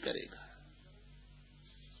रोशनी नहीं करेगा।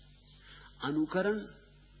 अनुकरण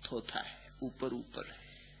थोथा है, ऊपर ऊपर है,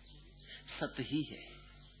 सतही है।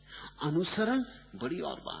 अनुसरण बड़ी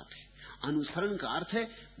और बात है। अनुसरण का अर्थ है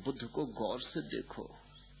बुद्ध को गौर से देखो,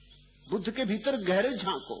 बुद्ध के भीतर गहरे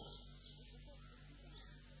झांको,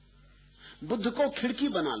 बुद्ध को खिड़की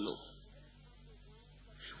बना लो,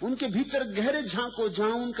 उनके भीतर गहरे झांको।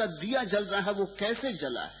 जहां उनका दिया जल रहा है वो कैसे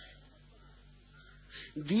जला है।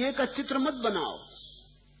 दिए का चित्र मत बनाओ,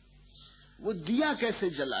 वो दिया कैसे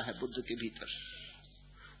जला है बुद्ध के भीतर।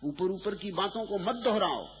 ऊपर ऊपर की बातों को मत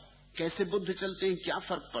दोहराओ, कैसे बुद्ध चलते हैं, क्या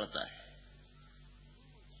फर्क पड़ता है।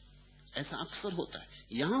 ऐसा अक्सर होता है,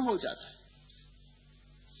 यहां हो जाता है।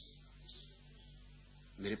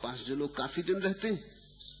 मेरे पास जो लोग काफी दिन रहते हैं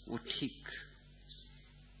वो ठीक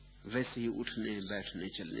वैसे ही उठने बैठने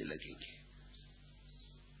चलने लगेंगे।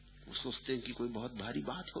 वो सोचते हैं कि कोई बहुत भारी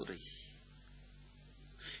बात हो रही है।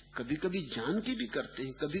 कभी कभी जान के भी करते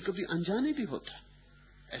हैं, कभी कभी अनजाने भी होता है।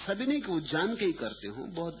 ऐसा भी नहीं कि वो जान के ही करते हो।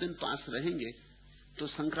 बहुत दिन पास रहेंगे तो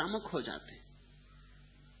संक्रामक हो जाते हैं।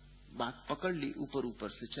 बात पकड़ ली, ऊपर ऊपर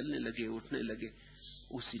से चलने लगे, उठने लगे,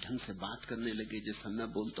 उसी ढंग से बात करने लगे जैसा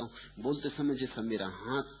मैं बोलता हूं। बोलते समय जैसा मेरा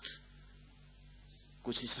हाथ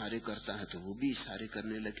कुछ इशारे करता है तो वो भी इशारे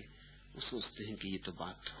करने लगे। वो सोचते हैं कि ये तो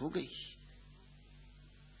बात हो गई।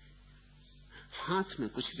 हाथ में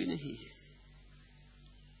कुछ भी नहीं है,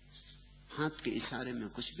 हाथ के इशारे में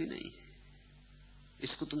कुछ भी नहीं है।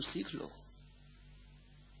 इसको तुम सीख लो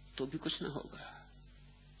तो भी कुछ ना होगा।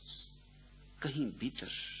 कहीं भीतर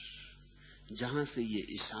जहां से ये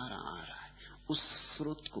इशारा आ रहा है उस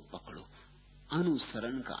स्रोत को पकड़ो।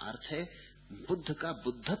 अनुसरण का अर्थ है बुद्ध का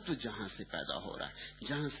बुद्धत्व जहां से पैदा हो रहा है,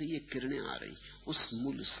 जहां से ये किरणें आ रही, उस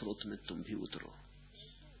मूल स्रोत में तुम भी उतरो।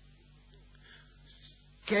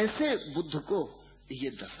 कैसे बुद्ध को ये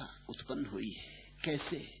दशा उत्पन्न हुई है,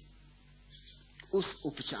 कैसे उस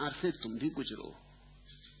उपचार से तुम भी गुजरो।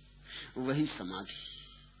 वही समाधि,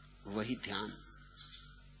 वही ध्यान,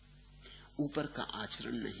 ऊपर का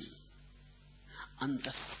आचरण नहीं,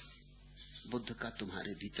 अंतस बुद्ध का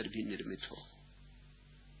तुम्हारे भीतर भी निर्मित हो।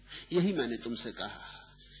 यही मैंने तुमसे कहा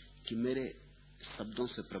कि मेरे शब्दों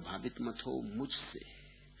से प्रभावित मत हो, मुझसे।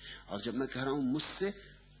 और जब मैं कह रहा हूं मुझसे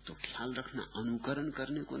तो ख्याल रखना, अनुकरण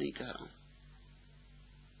करने को नहीं कह रहा हूं,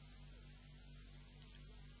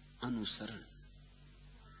 अनुसरण।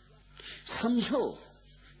 समझो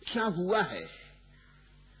क्या हुआ है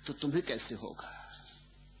तो तुम्हें कैसे होगा,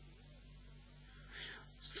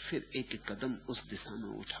 फिर एक एक कदम उस दिशा में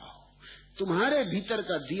उठाओ। तुम्हारे भीतर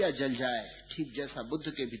का दिया जल जाए ठीक जैसा बुद्ध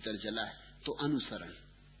के भीतर जला है तो अनुसरण।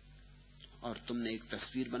 और तुमने एक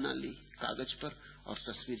तस्वीर बना ली कागज पर और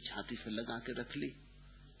तस्वीर छाती से लगा के रख ली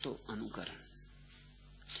तो अनुकरण।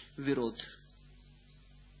 विरोध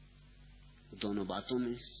दोनों बातों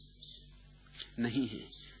में नहीं है।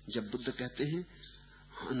 जब बुद्ध कहते हैं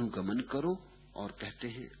अनुगमन करो और कहते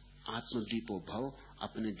हैं आत्मदीपो भव,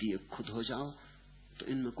 अपने दिए खुद हो जाओ, तो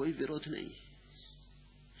इनमें कोई विरोध नहीं है।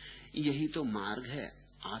 यही तो मार्ग है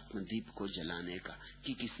आत्मदीप को जलाने का,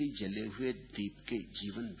 कि किसी जले हुए दीप के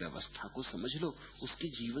जीवन व्यवस्था को समझ लो, उसकी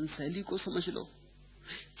जीवन शैली को समझ लो।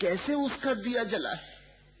 कैसे उसका दिया जला है,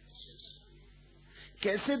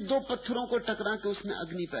 कैसे दो पत्थरों को टकरा के उसने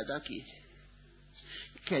अग्नि पैदा की है,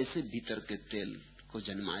 कैसे भीतर के तेल को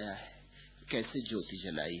जन्माया है, कैसे ज्योति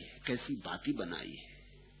जलाई है, कैसी बाती बनाई है।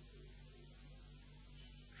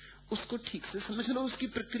 उसको ठीक से समझ लो, उसकी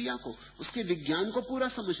प्रक्रिया को, उसके विज्ञान को पूरा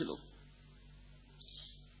समझ लो।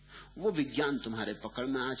 वो विज्ञान तुम्हारे पकड़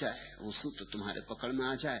में आ जाए, वो सूत्र तुम्हारे पकड़ में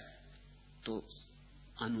आ जाए तो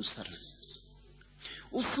अनुसरण।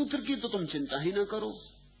 उस सूत्र की तो तुम चिंता ही ना करो,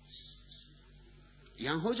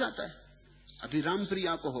 यहां हो जाता है। अभी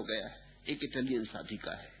रामप्रिया को हो गया है, एक इटालियन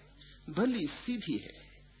साधिका है, भली सीधी है,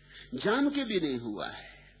 जान के भी नहीं हुआ है,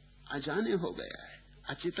 अजाने हो गया है,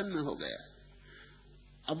 अचेतन में हो गया है।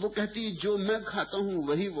 अब वो कहती है जो मैं खाता हूं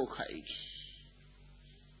वही वो खाएगी।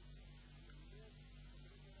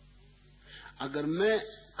 अगर मैं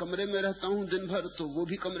कमरे में रहता हूं दिन भर तो वो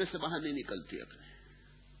भी कमरे से बाहर नहीं निकलती अपने।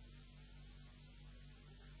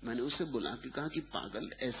 मैंने उसे बुला के कहा कि पागल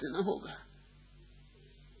ऐसे ना होगा,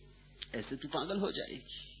 ऐसे तू पागल हो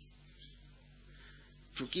जाएगी,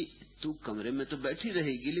 क्योंकि तू कमरे में तो बैठी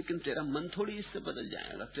रहेगी लेकिन तेरा मन थोड़ी इससे बदल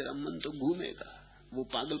जाएगा, तेरा मन तो घूमेगा। वो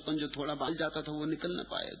पागलपन जो थोड़ा बाल जाता था वो निकल ना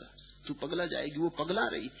पाएगा, तू पगला जाएगी। वो पगला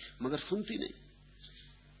रही मगर सुनती नहीं।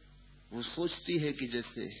 वो सोचती है कि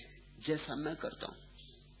जैसा मैं करता हूं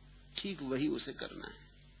ठीक वही उसे करना है,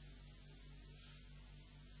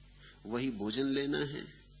 वही भोजन लेना है,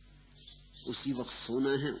 उसी वक्त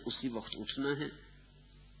सोना है, उसी वक्त उठना है,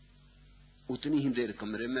 उतनी ही देर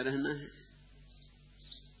कमरे में रहना है,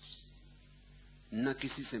 न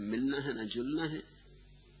किसी से मिलना है न जुलना है।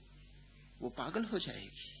 वो पागल हो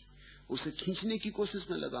जाएगी। उसे खींचने की कोशिश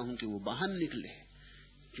में लगा हूं कि वो बाहर निकले,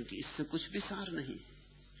 क्योंकि इससे कुछ भी सार नहीं।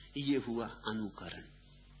 ये हुआ अनुकरण,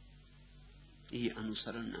 ये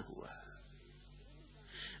अनुसरण न हुआ।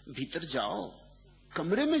 भीतर जाओ,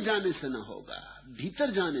 कमरे में जाने से न होगा,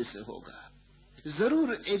 भीतर जाने से होगा।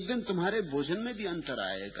 जरूर एक दिन तुम्हारे भोजन में भी अंतर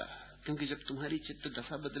आएगा, क्योंकि जब तुम्हारी चित्त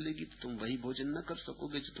दशा बदलेगी तो तुम वही भोजन न कर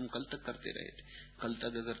सकोगे जो तुम कल तक करते रहे थे। कल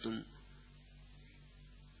तक अगर तुम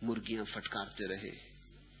मुर्गियां फटकारते रहे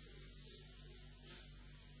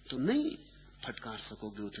तो नहीं फटकार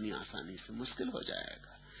सकोगे उतनी आसानी से, मुश्किल हो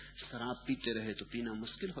जाएगा। शराब पीते रहे तो पीना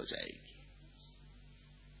मुश्किल हो जाएगी।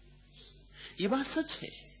 ये बात सच है।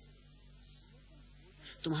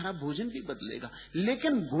 तुम्हारा भोजन भी बदलेगा,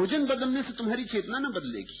 लेकिन भोजन बदलने से तुम्हारी चेतना न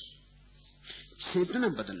बदलेगी, चेतना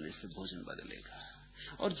बदलने से भोजन बदलेगा।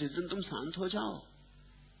 और जिस दिन तुम शांत हो जाओ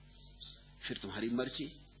फिर तुम्हारी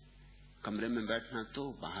मर्जी, कमरे में बैठना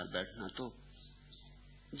तो, बाहर बैठना तो,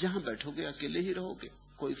 जहां बैठोगे अकेले ही रहोगे,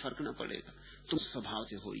 कोई फर्क न पड़ेगा। तुम स्वभाव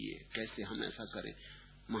से होइए, कैसे हम ऐसा करें।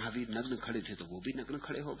 महावीर नग्न खड़े थे तो वो भी नग्न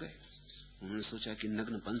खड़े हो गए। उन्होंने सोचा कि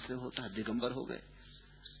नग्नपन से होता है, दिगंबर हो गए।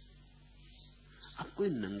 अब कोई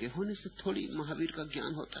नंगे होने से थोड़ी महावीर का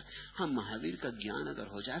ज्ञान होता है। हाँ, महावीर का ज्ञान अगर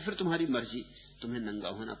हो जाए फिर तुम्हारी मर्जी, तुम्हें नंगा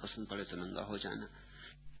होना पसंद पड़े तो नंगा हो जाना।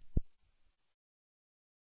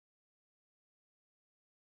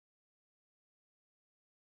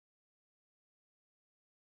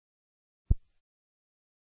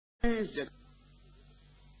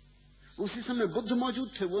 उसी समय बुद्ध मौजूद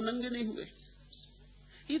थे, वो नंगे नहीं हुए।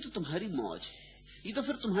 ये तो तुम्हारी मौज है, ये तो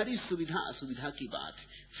फिर तुम्हारी सुविधा असुविधा की बात है,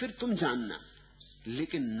 फिर तुम जानना।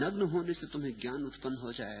 लेकिन नग्न होने से तुम्हें ज्ञान उत्पन्न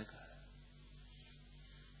हो जाएगा,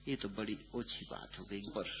 ये तो बड़ी ओछी बात हो गई।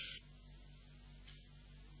 पर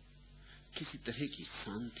किसी तरह की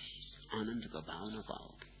शांति, आनंद का भाव न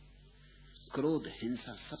पाओगे, क्रोध,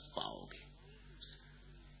 हिंसा सब पाओगे।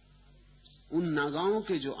 उन नागाओं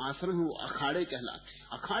के जो आश्रम है वो अखाड़े कहलाते।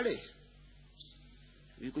 अखाड़े,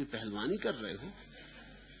 ये कोई पहलवानी कर रहे हो,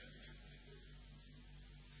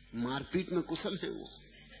 मारपीट में कुशल है, वो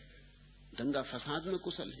दंगा फसाद में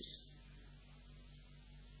कुशल है,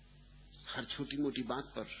 हर छोटी मोटी बात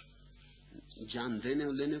पर जान देने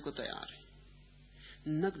और लेने को तैयार है।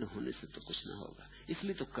 नग्न होने से तो कुछ ना होगा।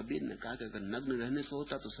 इसलिए तो कबीर ने कहा कि अगर नग्न रहने से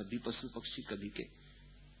होता तो सभी पशु पक्षी कभी के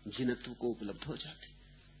जिनत्व को उपलब्ध हो जाते।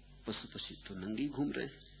 पशु पक्षी तो नंगी घूम रहे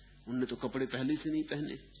हैं, उनने तो कपड़े पहले से नहीं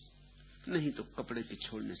पहने, नहीं तो कपड़े के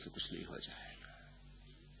छोड़ने से कुछ नहीं हो जाएगा।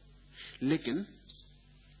 लेकिन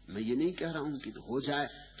मैं ये नहीं कह रहा हूं कि हो जाए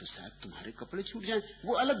तो शायद तुम्हारे कपड़े छूट जाएं,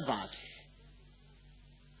 वो अलग बात है।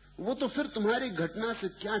 वो तो फिर तुम्हारी घटना से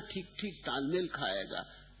क्या ठीक ठीक तालमेल खाएगा,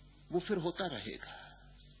 वो फिर होता रहेगा।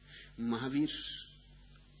 महावीर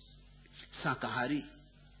शाकाहारी,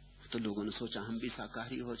 तो लोगों ने सोचा हम भी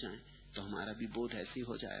शाकाहारी हो जाएं तो हमारा भी बोध ऐसी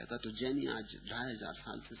हो जाएगा। तो जैनी आज 2500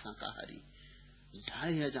 साल से शाकाहारी।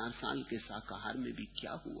 2500 साल के शाकाहार में भी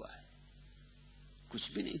क्या हुआ है?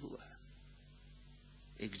 कुछ भी नहीं हुआ।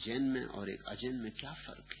 एक जैन में और एक अजैन में क्या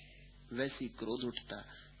फर्क है? वैसी क्रोध उठता,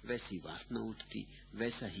 वैसी वासना उठती,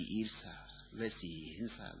 वैसा ही ईर्ष्या, वैसी ही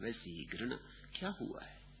हिंसा, वैसी ही घृणा। क्या हुआ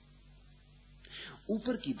है?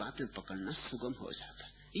 ऊपर की बातें पकड़ना सुगम हो जाता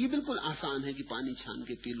है। ये बिल्कुल आसान है कि पानी छान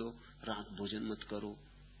के पी लो, रात भोजन मत करो,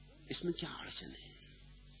 इसमें क्या अड़चन है?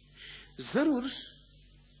 जरूर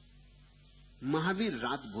महावीर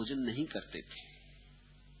रात भोजन नहीं करते थे,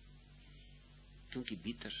 क्योंकि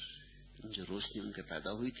भीतर जो रोशनी उनके पैदा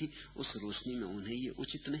हुई थी, उस रोशनी में उन्हें ये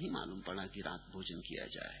उचित नहीं मालूम पड़ा कि रात भोजन किया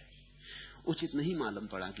जाए। उचित नहीं मालूम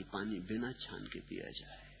पड़ा कि पानी बिना छान के पिया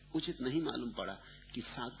जाए। उचित नहीं मालूम पड़ा कि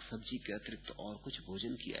साग सब्जी के अतिरिक्त और कुछ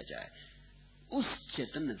भोजन किया जाए। उस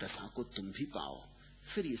चैतन्य दशा को तुम भी पाओ,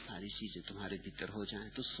 फिर ये सारी चीजें तुम्हारे भीतर हो जाएं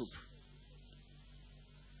तो शुभ।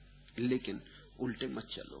 लेकिन उल्टे मत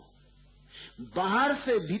चलो, बाहर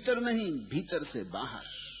से भीतर नहीं, भीतर से बाहर।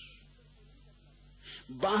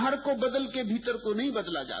 बाहर को बदल के भीतर को नहीं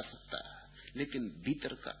बदला जा सकता, लेकिन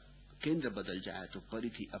भीतर का केंद्र बदल जाए तो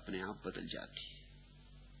परिधि अपने आप बदल जाती है।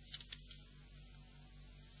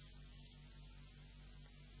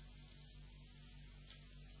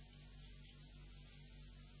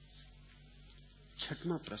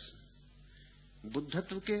 छठवां प्रश्न,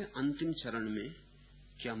 बुद्धत्व के अंतिम चरण में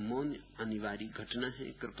क्या मौन अनिवार्य घटना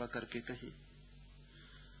है? कृपा करके कहें।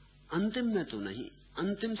 अंतिम में तो नहीं,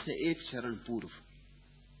 अंतिम से एक चरण पूर्व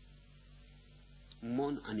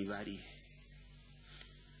मौन अनिवार्य है।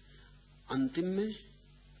 अंतिम में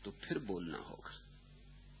तो फिर बोलना होगा।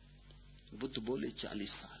 बुद्ध बोले 40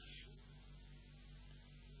 साल।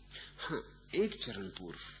 हाँ, एक चरण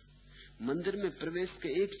पूर्व, मंदिर में प्रवेश के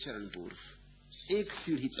एक चरण पूर्व, एक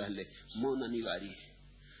सीढ़ी पहले मौन अनिवार्य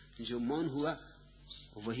है। जो मौन हुआ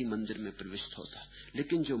वही मंदिर में प्रविष्ट होता,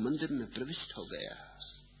 लेकिन जो मंदिर में प्रविष्ट हो गया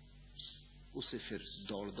उसे फिर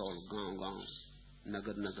दौड़ दौड़, गांव गांव,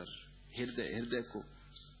 नगर नगर, हृदय हृदय को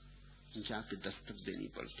जाके दस्तक देनी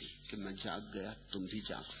पड़ती कि मैं जाग गया, तुम भी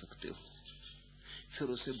जाग सकते हो। फिर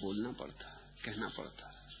उसे बोलना पड़ता, कहना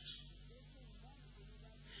पड़ता।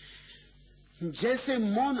 जैसे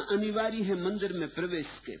मौन अनिवार्य है मंदिर में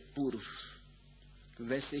प्रवेश के पूर्व,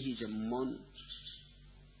 वैसे ही जब मौन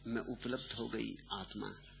में उपलब्ध हो गई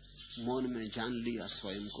आत्मा, मौन में जान लिया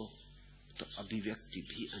स्वयं को, तो अभिव्यक्ति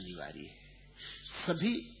भी अनिवार्य है।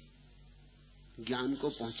 सभी ज्ञान को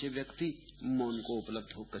पहुंचे व्यक्ति मौन को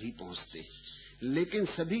उपलब्ध होकर ही पहुंचते, लेकिन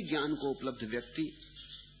सभी ज्ञान को उपलब्ध व्यक्ति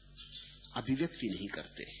अभिव्यक्ति नहीं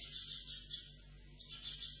करते।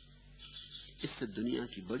 इससे दुनिया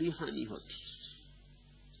की बड़ी हानि होती।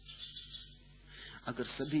 अगर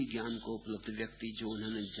सभी ज्ञान को उपलब्ध व्यक्ति जो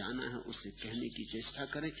उन्होंने जाना है उसे कहने की चेष्टा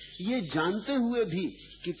करें, ये जानते हुए भी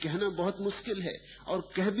कि कहना बहुत मुश्किल है, और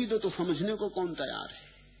कह भी दो तो समझने को कौन तैयार है,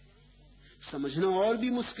 समझना और भी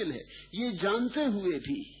मुश्किल है, ये जानते हुए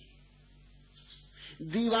भी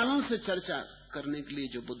दीवालों से चर्चा करने के लिए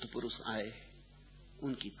जो बुद्ध पुरुष आए,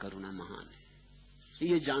 उनकी करुणा महान है।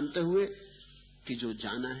 ये जानते हुए कि जो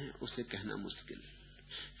जाना है उसे कहना मुश्किल,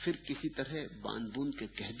 फिर किसी तरह बांध बूंद के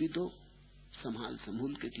कह भी दो, संभाल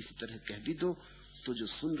संभूल के किसी तरह कह भी दो, तो जो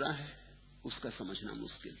सुन रहा है उसका समझना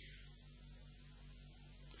मुश्किल।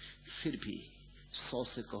 फिर भी 100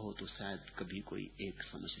 से कहो तो शायद कभी कोई एक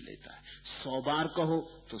समझ लेता है, 100 बार कहो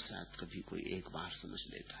तो शायद कभी कोई एक बार समझ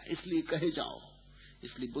लेता है। इसलिए कहे जाओ।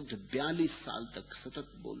 इसलिए बुद्ध 42 साल तक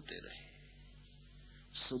सतत बोलते रहे,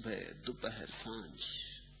 सुबह दोपहर सांझ।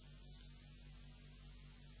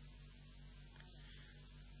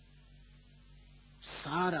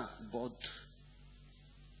 सारा बौद्ध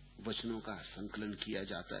वचनों का संकलन किया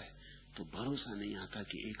जाता है तो भरोसा नहीं आता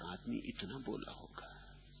कि एक आदमी इतना बोला होगा।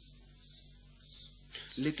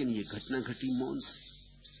 लेकिन ये घटना घटी मौन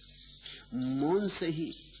से। मौन से ही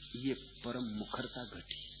ये परम मुखरता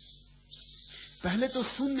घटी। पहले तो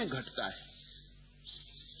शून्य घटता है,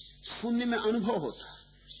 शून्य में अनुभव होता,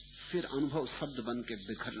 फिर अनुभव शब्द बन के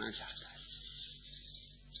बिखरना चाहता है,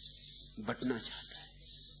 बटना चाहता है।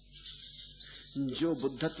 जो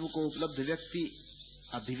बुद्धत्व को उपलब्ध व्यक्ति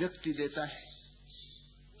अभिव्यक्ति देता है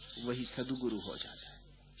वही सद्गुरु हो जाता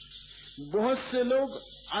है। बहुत से लोग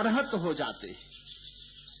अरहत हो जाते हैं,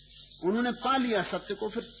 उन्होंने पा लिया सत्य को,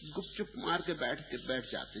 फिर गुपचुप मार के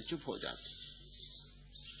बैठ जाते, चुप हो जाते।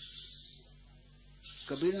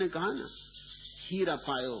 कबीर ने कहा ना, हीरा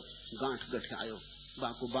पायो गांठ गठायो,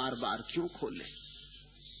 बाको बार बार क्यों खोले।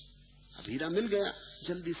 अब हीरा मिल गया,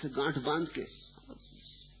 जल्दी से गांठ बांध के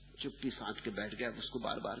चुप्पी साध के बैठ गया, उसको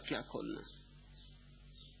बार बार क्या खोलना।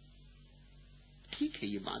 ठीक है,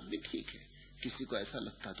 ये बात भी ठीक है, किसी को ऐसा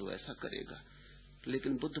लगता तो ऐसा करेगा,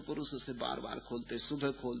 लेकिन बुद्ध पुरुष उसे बार बार खोलते,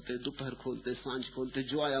 सुबह खोलते, दोपहर खोलते, सांझ खोलते,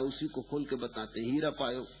 जो आया उसी को खोल के बताते। हीरा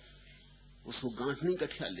पायो, उसको गांठ नहीं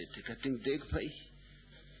गठिया लेते, कहते देख भाई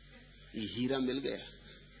ये हीरा मिल गया,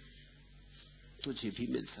 तुझे भी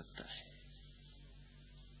मिल सकता है।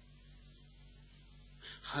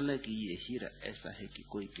 हालांकि ये हीरा ऐसा है कि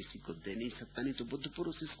कोई किसी को दे नहीं सकता, नहीं तो बुद्ध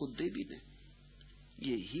पुरुष इसको दे भी दे।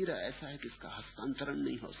 ये हीरा ऐसा है कि इसका हस्तांतरण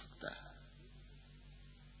नहीं हो सकता।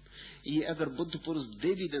 ये अगर बुद्ध पुरुष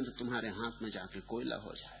दे भी दें तो तुम्हारे हाथ में जाके कोयला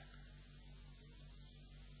हो जाए।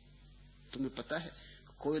 तुम्हें पता है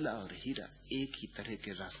कोयला और हीरा एक ही तरह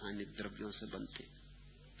के रासायनिक द्रव्यों से बनते।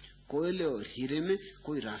 कोयले और हीरे में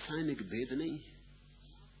कोई रासायनिक भेद नहीं है।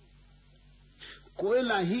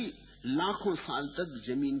 कोयला ही लाखों साल तक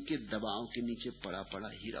जमीन के दबाव के नीचे पड़ा पड़ा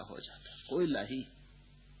हीरा हो जाता है। कोयला ही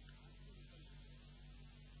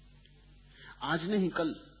आज नहीं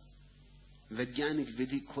कल वैज्ञानिक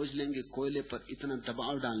विधि खोज लेंगे कोयले पर इतना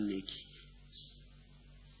दबाव डालने की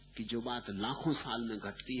कि जो बात लाखों साल में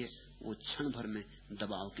घटती है वो क्षण भर में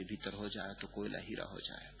दबाव के भीतर हो जाए तो कोयला हीरा हो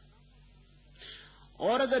जाएगा।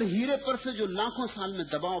 और अगर हीरे पर से जो लाखों साल में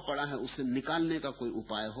दबाव पड़ा है उसे निकालने का कोई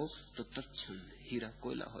उपाय हो तो तत्क्षण हीरा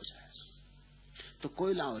कोयला हो जाएगा। तो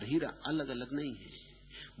कोयला और हीरा अलग अलग नहीं है।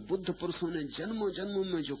 बुद्ध पुरुषों ने जन्मों जन्मों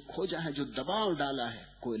में जो खोजा है, जो दबाव डाला है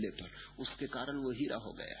कोयले पर, उसके कारण वो हीरा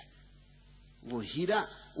हो गया है। वो हीरा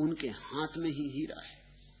उनके हाथ में ही हीरा है।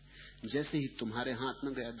 जैसे ही तुम्हारे हाथ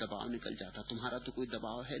में गया दबाव निकल जाता, तुम्हारा तो कोई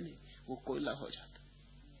दबाव है नहीं, वो कोयला हो जाता।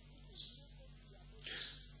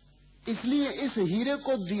 इसलिए इस हीरे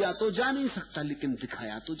को दिया तो जा नहीं सकता, लेकिन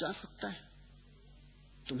दिखाया तो जा सकता है,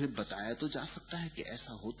 तुम्हें बताया तो जा सकता है कि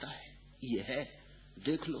ऐसा होता है, ये है,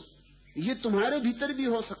 देख लो। ये तुम्हारे भीतर भी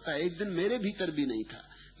हो सकता है। एक दिन मेरे भीतर भी नहीं था,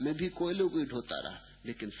 मैं भी कोयलों को ही ढोता रहा,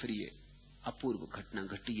 लेकिन फिर ये अपूर्व घटना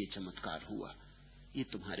घटी, ये चमत्कार हुआ। ये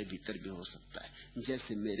तुम्हारे भीतर भी हो सकता है।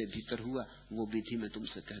 जैसे मेरे भीतर हुआ वो विधि मैं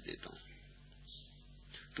तुमसे कह देता हूं,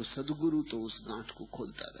 तो सद्गुरु तो उस गांठ को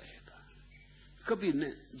खोलता रहेगा। कबीर ने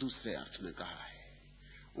दूसरे अर्थ में कहा है,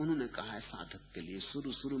 उन्होंने कहा है साधक के लिए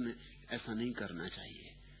शुरू शुरू में ऐसा नहीं करना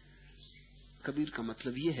चाहिए। कबीर का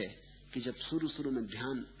मतलब यह है कि जब शुरू शुरू में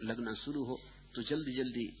ध्यान लगना शुरू हो तो जल्दी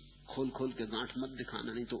जल्दी खोल खोल के गांठ मत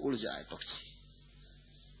दिखाना, नहीं तो उड़ जाए पक्षी।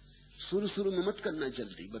 शुरू शुरू में मत करना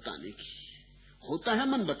जल्दी बताने की। होता है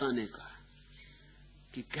मन बताने का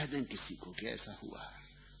कि कह दें किसी को कि ऐसा हुआ।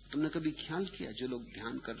 तुमने कभी ख्याल किया, जो लोग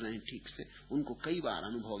ध्यान कर रहे हैं ठीक से, उनको कई बार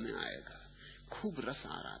अनुभव में आएगा खूब रस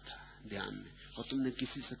आ रहा था ध्यान में, और तुमने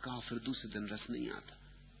किसी से कहा फिर दूसरे दिन रस नहीं आता,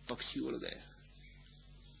 पक्षी उड़ गया।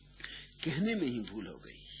 कहने में ही भूल हो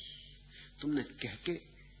गई। तुमने कह के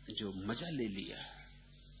जो मजा ले लिया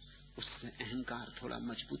उससे अहंकार थोड़ा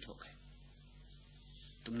मजबूत हो गए।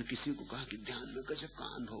 तुमने किसी को कहा कि ध्यान में गजब का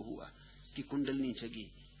अनुभव हुआ, कि कुंडलनी जगी,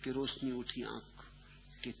 कि रोशनी उठी आंख,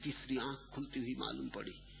 कि तीसरी आंख खुलती हुई मालूम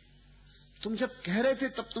पड़ी। तुम जब कह रहे थे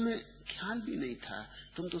तब तुम्हें ख्याल भी नहीं था,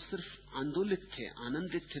 तुम तो सिर्फ आंदोलित थे,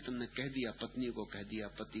 आनंदित थे। तुमने कह दिया, पत्नी को कह दिया,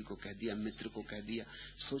 पति को कह दिया, मित्र को कह दिया,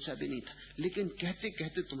 सोचा भी नहीं था। लेकिन कहते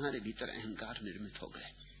कहते तुम्हारे भीतर अहंकार निर्मित हो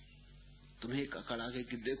गए। तुम्हें एक अकड़ आ गई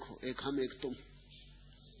कि देखो, एक हम एक तुम,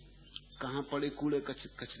 कहां पड़े कूड़े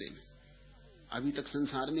कचरे में, अभी तक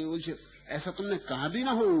संसार में उलझे। ऐसा तुमने कहा भी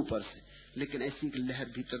ना हो ऊपर से, लेकिन ऐसी एक लहर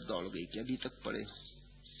भीतर दौड़ गई कि अभी तक पड़े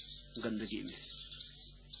हो गंदगी में।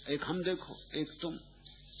 एक हम देखो, एक तुम,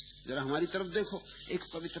 जरा हमारी तरफ देखो। एक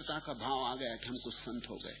पवित्रता का भाव आ गया कि हम कुछ संत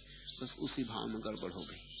हो गए। बस उसी भाव में गड़बड़ हो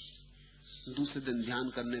गई। दूसरे दिन ध्यान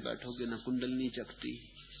करने बैठोगे, न कुंडलनी जगती,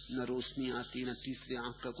 न रोशनी आती, न तीसरी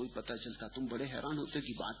आंख का कोई पता चलता। तुम बड़े हैरान होते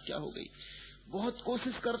कि बात क्या हो गई। बहुत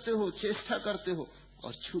कोशिश करते हो, चेष्टा करते हो,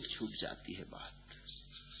 और छूट जाती है बात।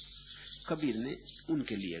 कबीर ने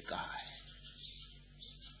उनके लिए कहा है,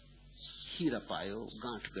 हीरा पायो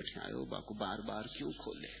गांठ गठियायो, बाको बार बार क्यों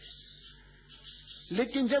खोले।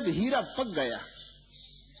 लेकिन जब हीरा पक गया,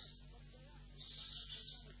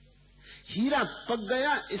 हीरा पक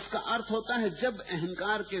गया, इसका अर्थ होता है जब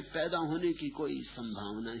अहंकार के पैदा होने की कोई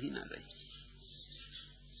संभावना ही ना रही,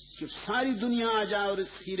 कि सारी दुनिया आ जाए और इस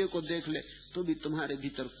हीरे को देख ले, तो भी तुम्हारे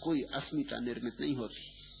भीतर कोई अस्मिता निर्मित नहीं होती,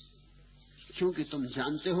 क्योंकि तुम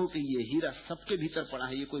जानते हो कि ये हीरा सबके भीतर पड़ा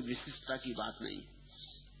है, ये कोई विशिष्टता की बात नहीं।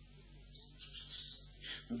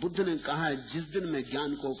 बुद्ध ने कहा है, जिस दिन मैं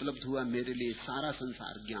ज्ञान को उपलब्ध हुआ, मेरे लिए सारा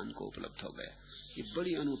संसार ज्ञान को उपलब्ध हो गया। ये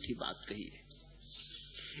बड़ी अनूठी बात कही है।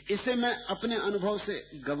 इसे मैं अपने अनुभव से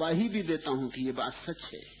गवाही भी देता हूं कि ये बात सच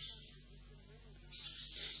है।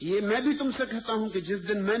 ये मैं भी तुमसे कहता हूं कि जिस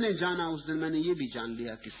दिन मैंने जाना, उस दिन मैंने ये भी जान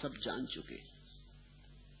लिया कि सब जान चुके।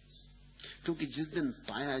 क्योंकि जिस दिन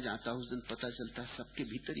पाया जाता, उस दिन पता चलता सबके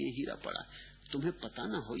भीतर ये हीरा पड़ा। तुम्हें पता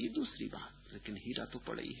ना हो ये दूसरी बात, लेकिन हीरा तो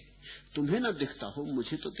पड़ा ही है। तुम्हें ना दिखता हो,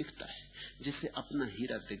 मुझे तो दिखता है। जिसे अपना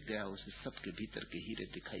हीरा दिख गया, उसे सबके भीतर के हीरे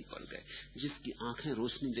दिखाई पड़ गए। जिसकी आंखें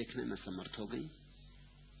रोशनी देखने में समर्थ हो गई,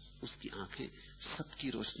 उसकी आंखें सबकी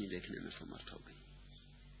रोशनी देखने में समर्थ हो गई।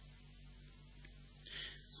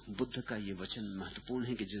 बुद्ध का ये वचन महत्वपूर्ण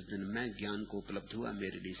है कि जिस दिन मैं ज्ञान को उपलब्ध हुआ,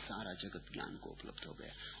 मेरे लिए सारा जगत ज्ञान को उपलब्ध हो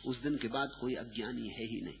गया। उस दिन के बाद कोई अज्ञानी है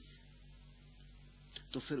ही नहीं।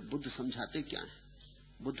 तो फिर बुद्ध समझाते क्या है?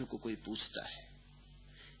 बुद्ध को कोई पूछता है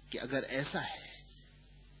कि अगर ऐसा है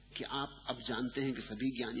कि आप अब जानते हैं कि सभी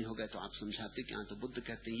ज्ञानी हो गए, तो आप समझाते क्या? तो बुद्ध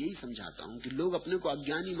कहते हैं, यही समझाता हूं कि लोग अपने को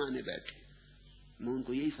अज्ञानी माने बैठे। मैं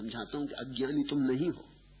उनको यही समझाता हूं कि अज्ञानी तुम नहीं हो,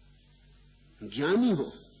 ज्ञानी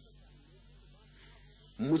हो।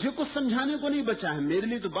 मुझे कुछ समझाने को नहीं बचा है। मेरे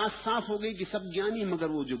लिए तो बात साफ हो गई कि सब ज्ञानी, मगर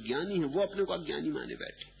वो जो ज्ञानी है वो अपने को अज्ञानी माने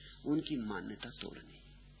बैठे। उनकी मान्यता तोड़नी।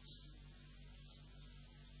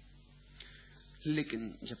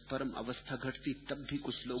 लेकिन जब परम अवस्था घटती, तब भी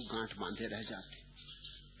कुछ लोग गांठ बांधे रह जाते।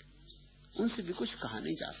 उनसे भी कुछ कहा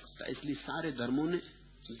नहीं जा सकता। इसलिए सारे धर्मों ने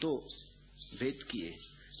दो भेद किए।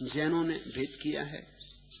 जैनों ने भेद किया है,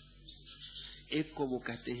 एक को वो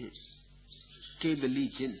कहते हैं केवली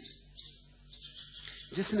जिन,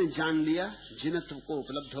 जिसने जान लिया, जिनत्व को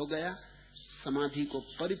उपलब्ध हो गया, समाधि को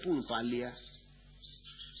परिपूर्ण पा लिया,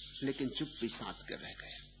 लेकिन चुप्पी साध कर रह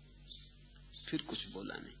गया, फिर कुछ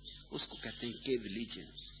बोला नहीं, उसको कहते हैं केवली जिन।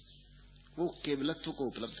 वो केवलत्व को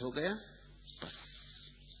उपलब्ध हो गया, बस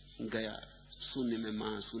गया शून्य में,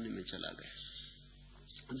 महाशून्य में चला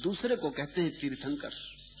गया। दूसरे को कहते हैं तीर्थंकर।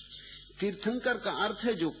 तीर्थंकर का अर्थ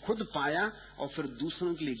है जो खुद पाया और फिर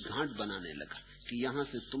दूसरों के लिए घाट बनाने लगा कि यहां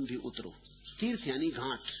से तुम भी उतरो। तीर्थ यानी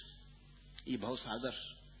घाट, ये भवसागर,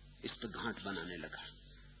 इस पर घाट बनाने लगा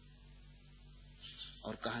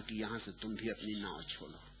और कहा कि यहां से तुम भी अपनी नाव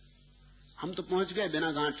छोड़ो। हम तो पहुंच गए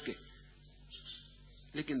बिना घाट के,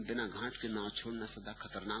 लेकिन बिना घाट के नाव छोड़ना सदा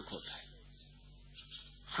खतरनाक होता है।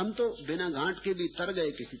 हम तो बिना घाट के भी तर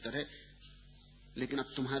गए किसी तरह, लेकिन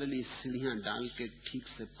अब तुम्हारे लिए सीढ़ियां डाल के ठीक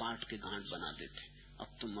से पाट के घाट बना देते,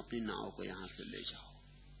 अब तुम अपनी नाव को यहां से ले जाओ।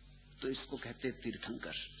 तो इसको कहते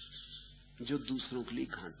तीर्थंकर, जो दूसरों के लिए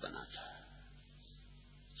घाट बनाता है।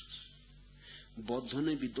 बौद्धों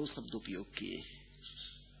ने भी दो शब्द उपयोग किए,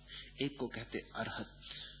 एक को कहते अरहत।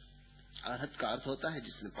 अरहत का अर्थ होता है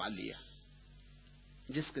जिसने पा लिया,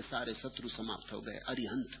 जिसके सारे शत्रु समाप्त हो गए,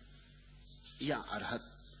 अरिहंत या अरहत,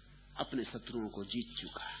 अपने शत्रुओं को जीत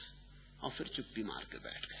चुका है और फिर चुप्पी मार के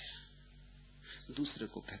बैठ गया। दूसरे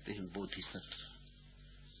को कहते हैं बोधिसत्व,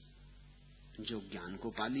 जो ज्ञान को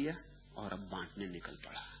पा लिया और अब बांटने निकल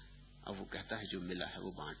पड़ा। अब वो कहता है जो मिला है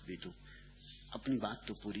वो बांट भी दूं, अपनी बात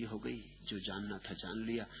तो पूरी हो गई, जो जानना था जान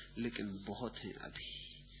लिया, लेकिन बहुत हैं अभी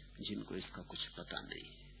जिनको इसका कुछ पता नहीं,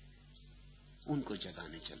 उनको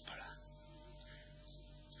जगाने चल पड़ा।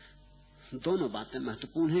 दोनों बातें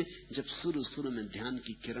महत्वपूर्ण हैं। जब शुरू में ध्यान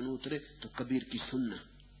की किरण उतरे तो कबीर की सुनना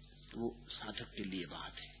वो साधक के लिए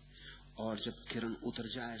बात है, और जब किरण उतर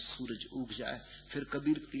जाए, सूरज उग जाए, फिर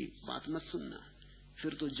कबीर की बात मत सुनना।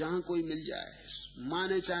 फिर तो जहां कोई मिल जाए,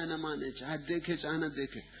 माने चाहे न माने, चाहे देखे चाहे न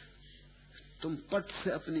देखे, तुम पट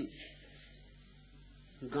से अपनी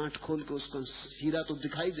गांठ खोल के उसको हीरा तो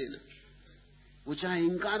दिखाई देना। वो चाहे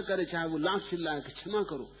इंकार करे, चाहे वो लाख चिल्लाए कि क्षमा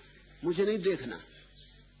करो, मुझे नहीं देखना,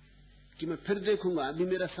 कि मैं फिर देखूंगा, अभी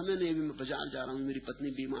मेरा समय नहीं, अभी मैं बाजार जा रहा हूं, मेरी पत्नी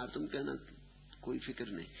बीमार, तुम कहना कोई फिक्र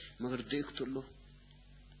नहीं, मगर देख तो लो।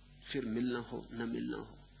 फिर मिलना हो न मिलना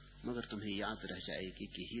हो, मगर तुम्हें याद रह जाएगी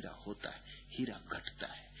कि हीरा होता है, हीरा घटता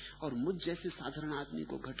है, और मुझ जैसे साधारण आदमी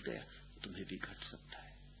को घट गया, तुम्हें भी घट सकता है।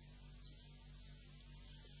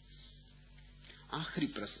 आखिरी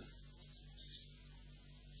प्रश्न,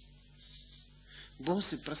 बहुत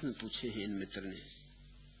से प्रश्न पूछे हैं इन मित्र ने।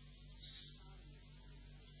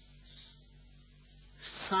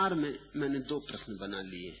 सार में मैंने दो प्रश्न बना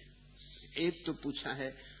लिए। एक तो पूछा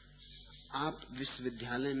है, आप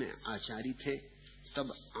विश्वविद्यालय में आचार्य थे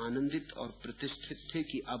तब आनंदित और प्रतिष्ठित थे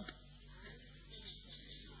कि अब?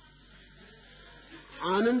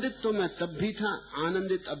 आनंदित तो मैं तब भी था,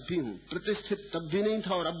 आनंदित अब भी हूं, प्रतिष्ठित तब भी नहीं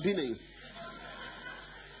था और अब भी नहीं।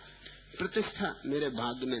 प्रतिष्ठा मेरे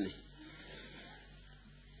भाग्य में नहीं,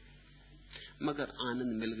 मगर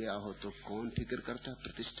आनंद मिल गया हो तो कौन फिक्र करता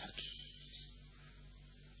प्रतिष्ठा की।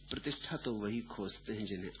 प्रतिष्ठा तो वही खोजते हैं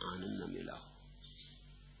जिन्हें आनंद न मिला हो।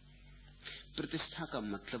 प्रतिष्ठा का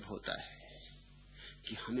मतलब होता है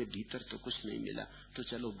कि हमें भीतर तो कुछ नहीं मिला, तो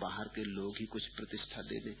चलो बाहर के लोग ही कुछ प्रतिष्ठा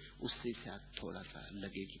दे दें, उससे शायद थोड़ा सा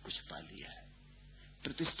लगे कि कुछ पा लिया है।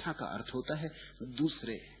 प्रतिष्ठा का अर्थ होता है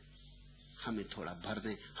दूसरे हमें थोड़ा भर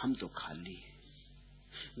दें, हम तो खाली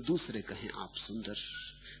हैं। दूसरे कहें आप सुंदर,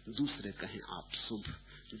 दूसरे कहें आप शुभ,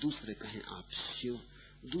 दूसरे कहें आप शिव,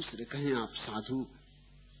 दूसरे कहें आप साधु,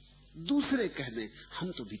 दूसरे कह दें,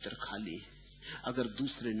 हम तो भीतर खाली हैं। अगर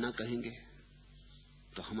दूसरे न कहेंगे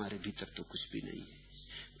तो हमारे भीतर तो कुछ भी नहीं है।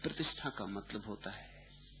 प्रतिष्ठा का मतलब होता है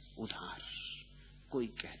उधार, कोई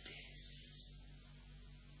कह दे।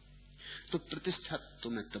 तो प्रतिष्ठा तो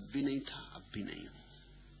मैं तब भी नहीं था, अब भी नहीं हूं।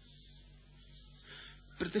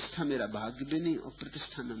 प्रतिष्ठा मेरा भाग्य भी नहीं और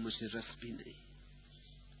प्रतिष्ठा में मुझे रस भी नहीं।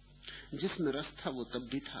 जिसमें रस था वो तब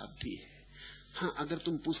भी था, अब भी है। हाँ, अगर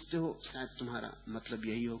तुम पूछते हो, शायद तुम्हारा मतलब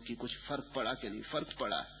यही हो कि कुछ फर्क पड़ा कि नहीं। फर्क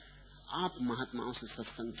पड़ा। आप महात्माओं से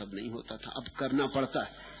सत्संग तब नहीं होता था, अब करना पड़ता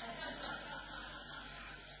है,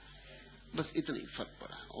 बस इतना ही फर्क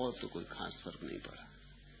पड़ा, और तो कोई खास फर्क नहीं पड़ा।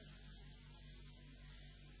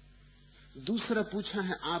 दूसरा पूछा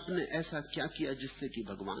है, आपने ऐसा क्या किया जिससे कि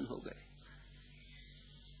भगवान हो गए?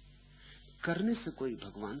 करने से कोई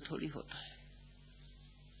भगवान थोड़ी होता है।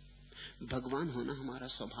 भगवान होना हमारा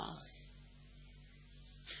स्वभाव है।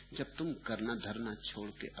 जब तुम करना धरना छोड़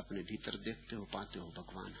के अपने भीतर देखते हो, पाते हो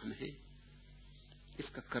भगवान हम हैं।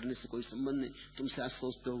 इसका करने से कोई संबंध नहीं। तुम शायद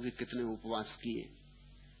सोचते हो कि कितने उपवास किए,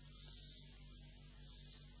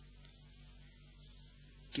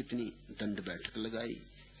 कितनी दंड बैठक लगाई,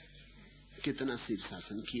 कितना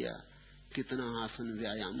शीर्षासन किया, कितना आसन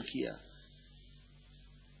व्यायाम किया,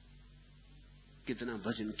 कितना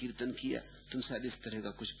भजन कीर्तन किया। तुम शायद इस तरह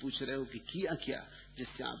का कुछ पूछ रहे हो कि किया क्या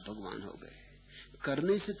जिससे आप भगवान हो गए।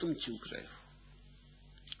 करने से तुम चूक रहे हो,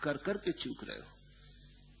 कर करके चूक रहे हो,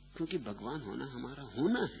 क्योंकि भगवान होना हमारा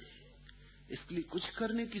होना है। इसलिए कुछ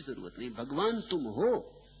करने की जरूरत नहीं, भगवान तुम हो।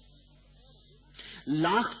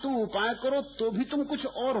 लाख तुम उपाय करो तो भी तुम कुछ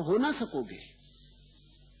और हो ना सकोगे,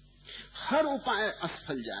 हर उपाय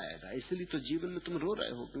असफल जाएगा। इसलिए तो जीवन में तुम रो रहे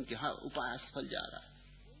हो, क्योंकि हर उपाय असफल जा रहा है।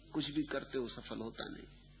 कुछ भी करते हो सफल होता नहीं,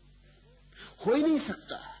 हो ही नहीं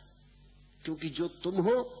सकता, क्योंकि जो तुम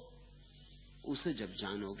हो उसे जब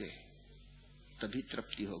जानोगे तभी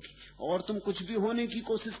तृप्ति होगी। और तुम कुछ भी होने की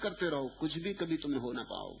कोशिश करते रहो, कुछ भी कभी तुम हो ना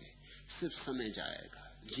पाओगे। सिर्फ समय जाएगा,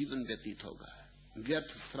 जीवन व्यतीत होगा,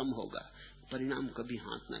 व्यर्थ श्रम होगा, परिणाम कभी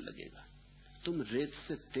हाथ न लगेगा। तुम रेत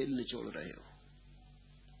से तेल निचोड़ रहे हो,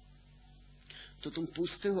 तो तुम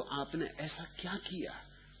पूछते हो आपने ऐसा क्या किया।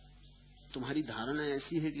 तुम्हारी धारणा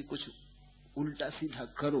ऐसी है कि कुछ उल्टा सीधा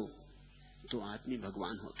करो तो आदमी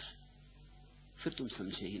भगवान होता है। फिर तुम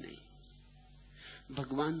समझे ही नहीं।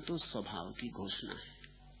 भगवान तो स्वभाव की घोषणा है।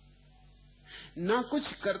 ना कुछ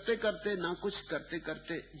करते करते, ना कुछ करते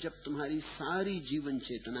करते, जब तुम्हारी सारी जीवन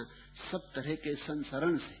चेतना सब तरह के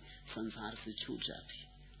संसरण से, संसार से छूट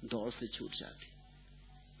जाती, दौड़ से छूट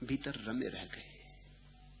जाती, भीतर रमे रह गए,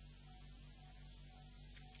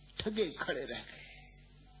 ठगे खड़े रह गए,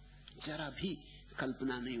 जरा भी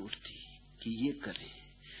कल्पना नहीं उठती कि ये करें,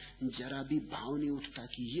 जरा भी भाव नहीं उठता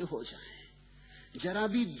कि ये हो जाए, जरा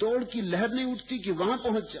भी दौड़ की लहर नहीं उठती कि वहां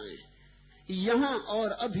पहुंच जाएं। यहां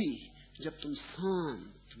और अभी जब तुम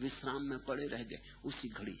शांत विश्राम में पड़े रह गए, उसी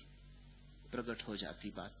घड़ी प्रकट हो जाती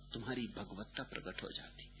बात, तुम्हारी भगवत्ता प्रकट हो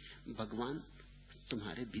जाती। भगवान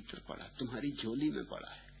तुम्हारे भीतर पड़ा, तुम्हारी झोली में पड़ा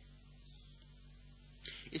है।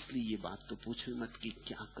 इसलिए ये बात तो पूछो मत कि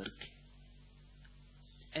क्या करके,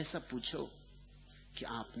 ऐसा पूछो कि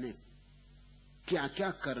आपने क्या क्या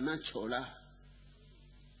करना छोड़ा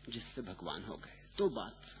जिससे भगवान हो गए, तो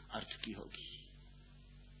बात अर्थ की होगी।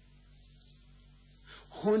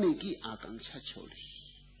 होने की आकांक्षा छोड़ी,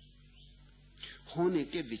 होने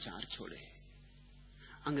के विचार छोड़े,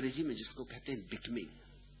 अंग्रेजी में जिसको कहते हैं बिकमिंग,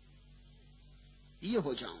 ये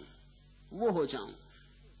हो जाऊं, वो हो जाऊं,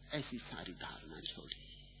 ऐसी सारी धारणा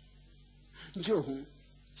छोड़ी। जो हूं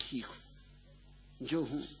ठीक हूं, जो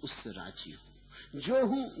हूं उससे राजी हूं, जो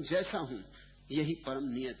हूं जैसा हूं यही परम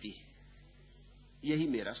नियति है, यही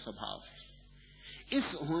मेरा स्वभाव है।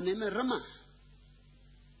 इस होने में रमा,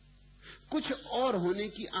 कुछ और होने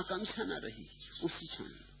की आकांक्षा न रही।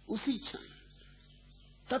 उसी क्षण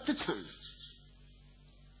तत्क्षण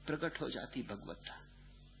प्रकट हो जाती भगवत्ता।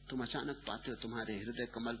 तुम अचानक पाते हो तुम्हारे हृदय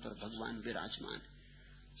कमल पर भगवान विराजमान है,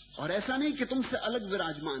 और ऐसा नहीं कि तुमसे अलग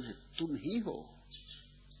विराजमान है, तुम ही हो।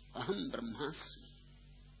 अहम ब्रह्मास्मि।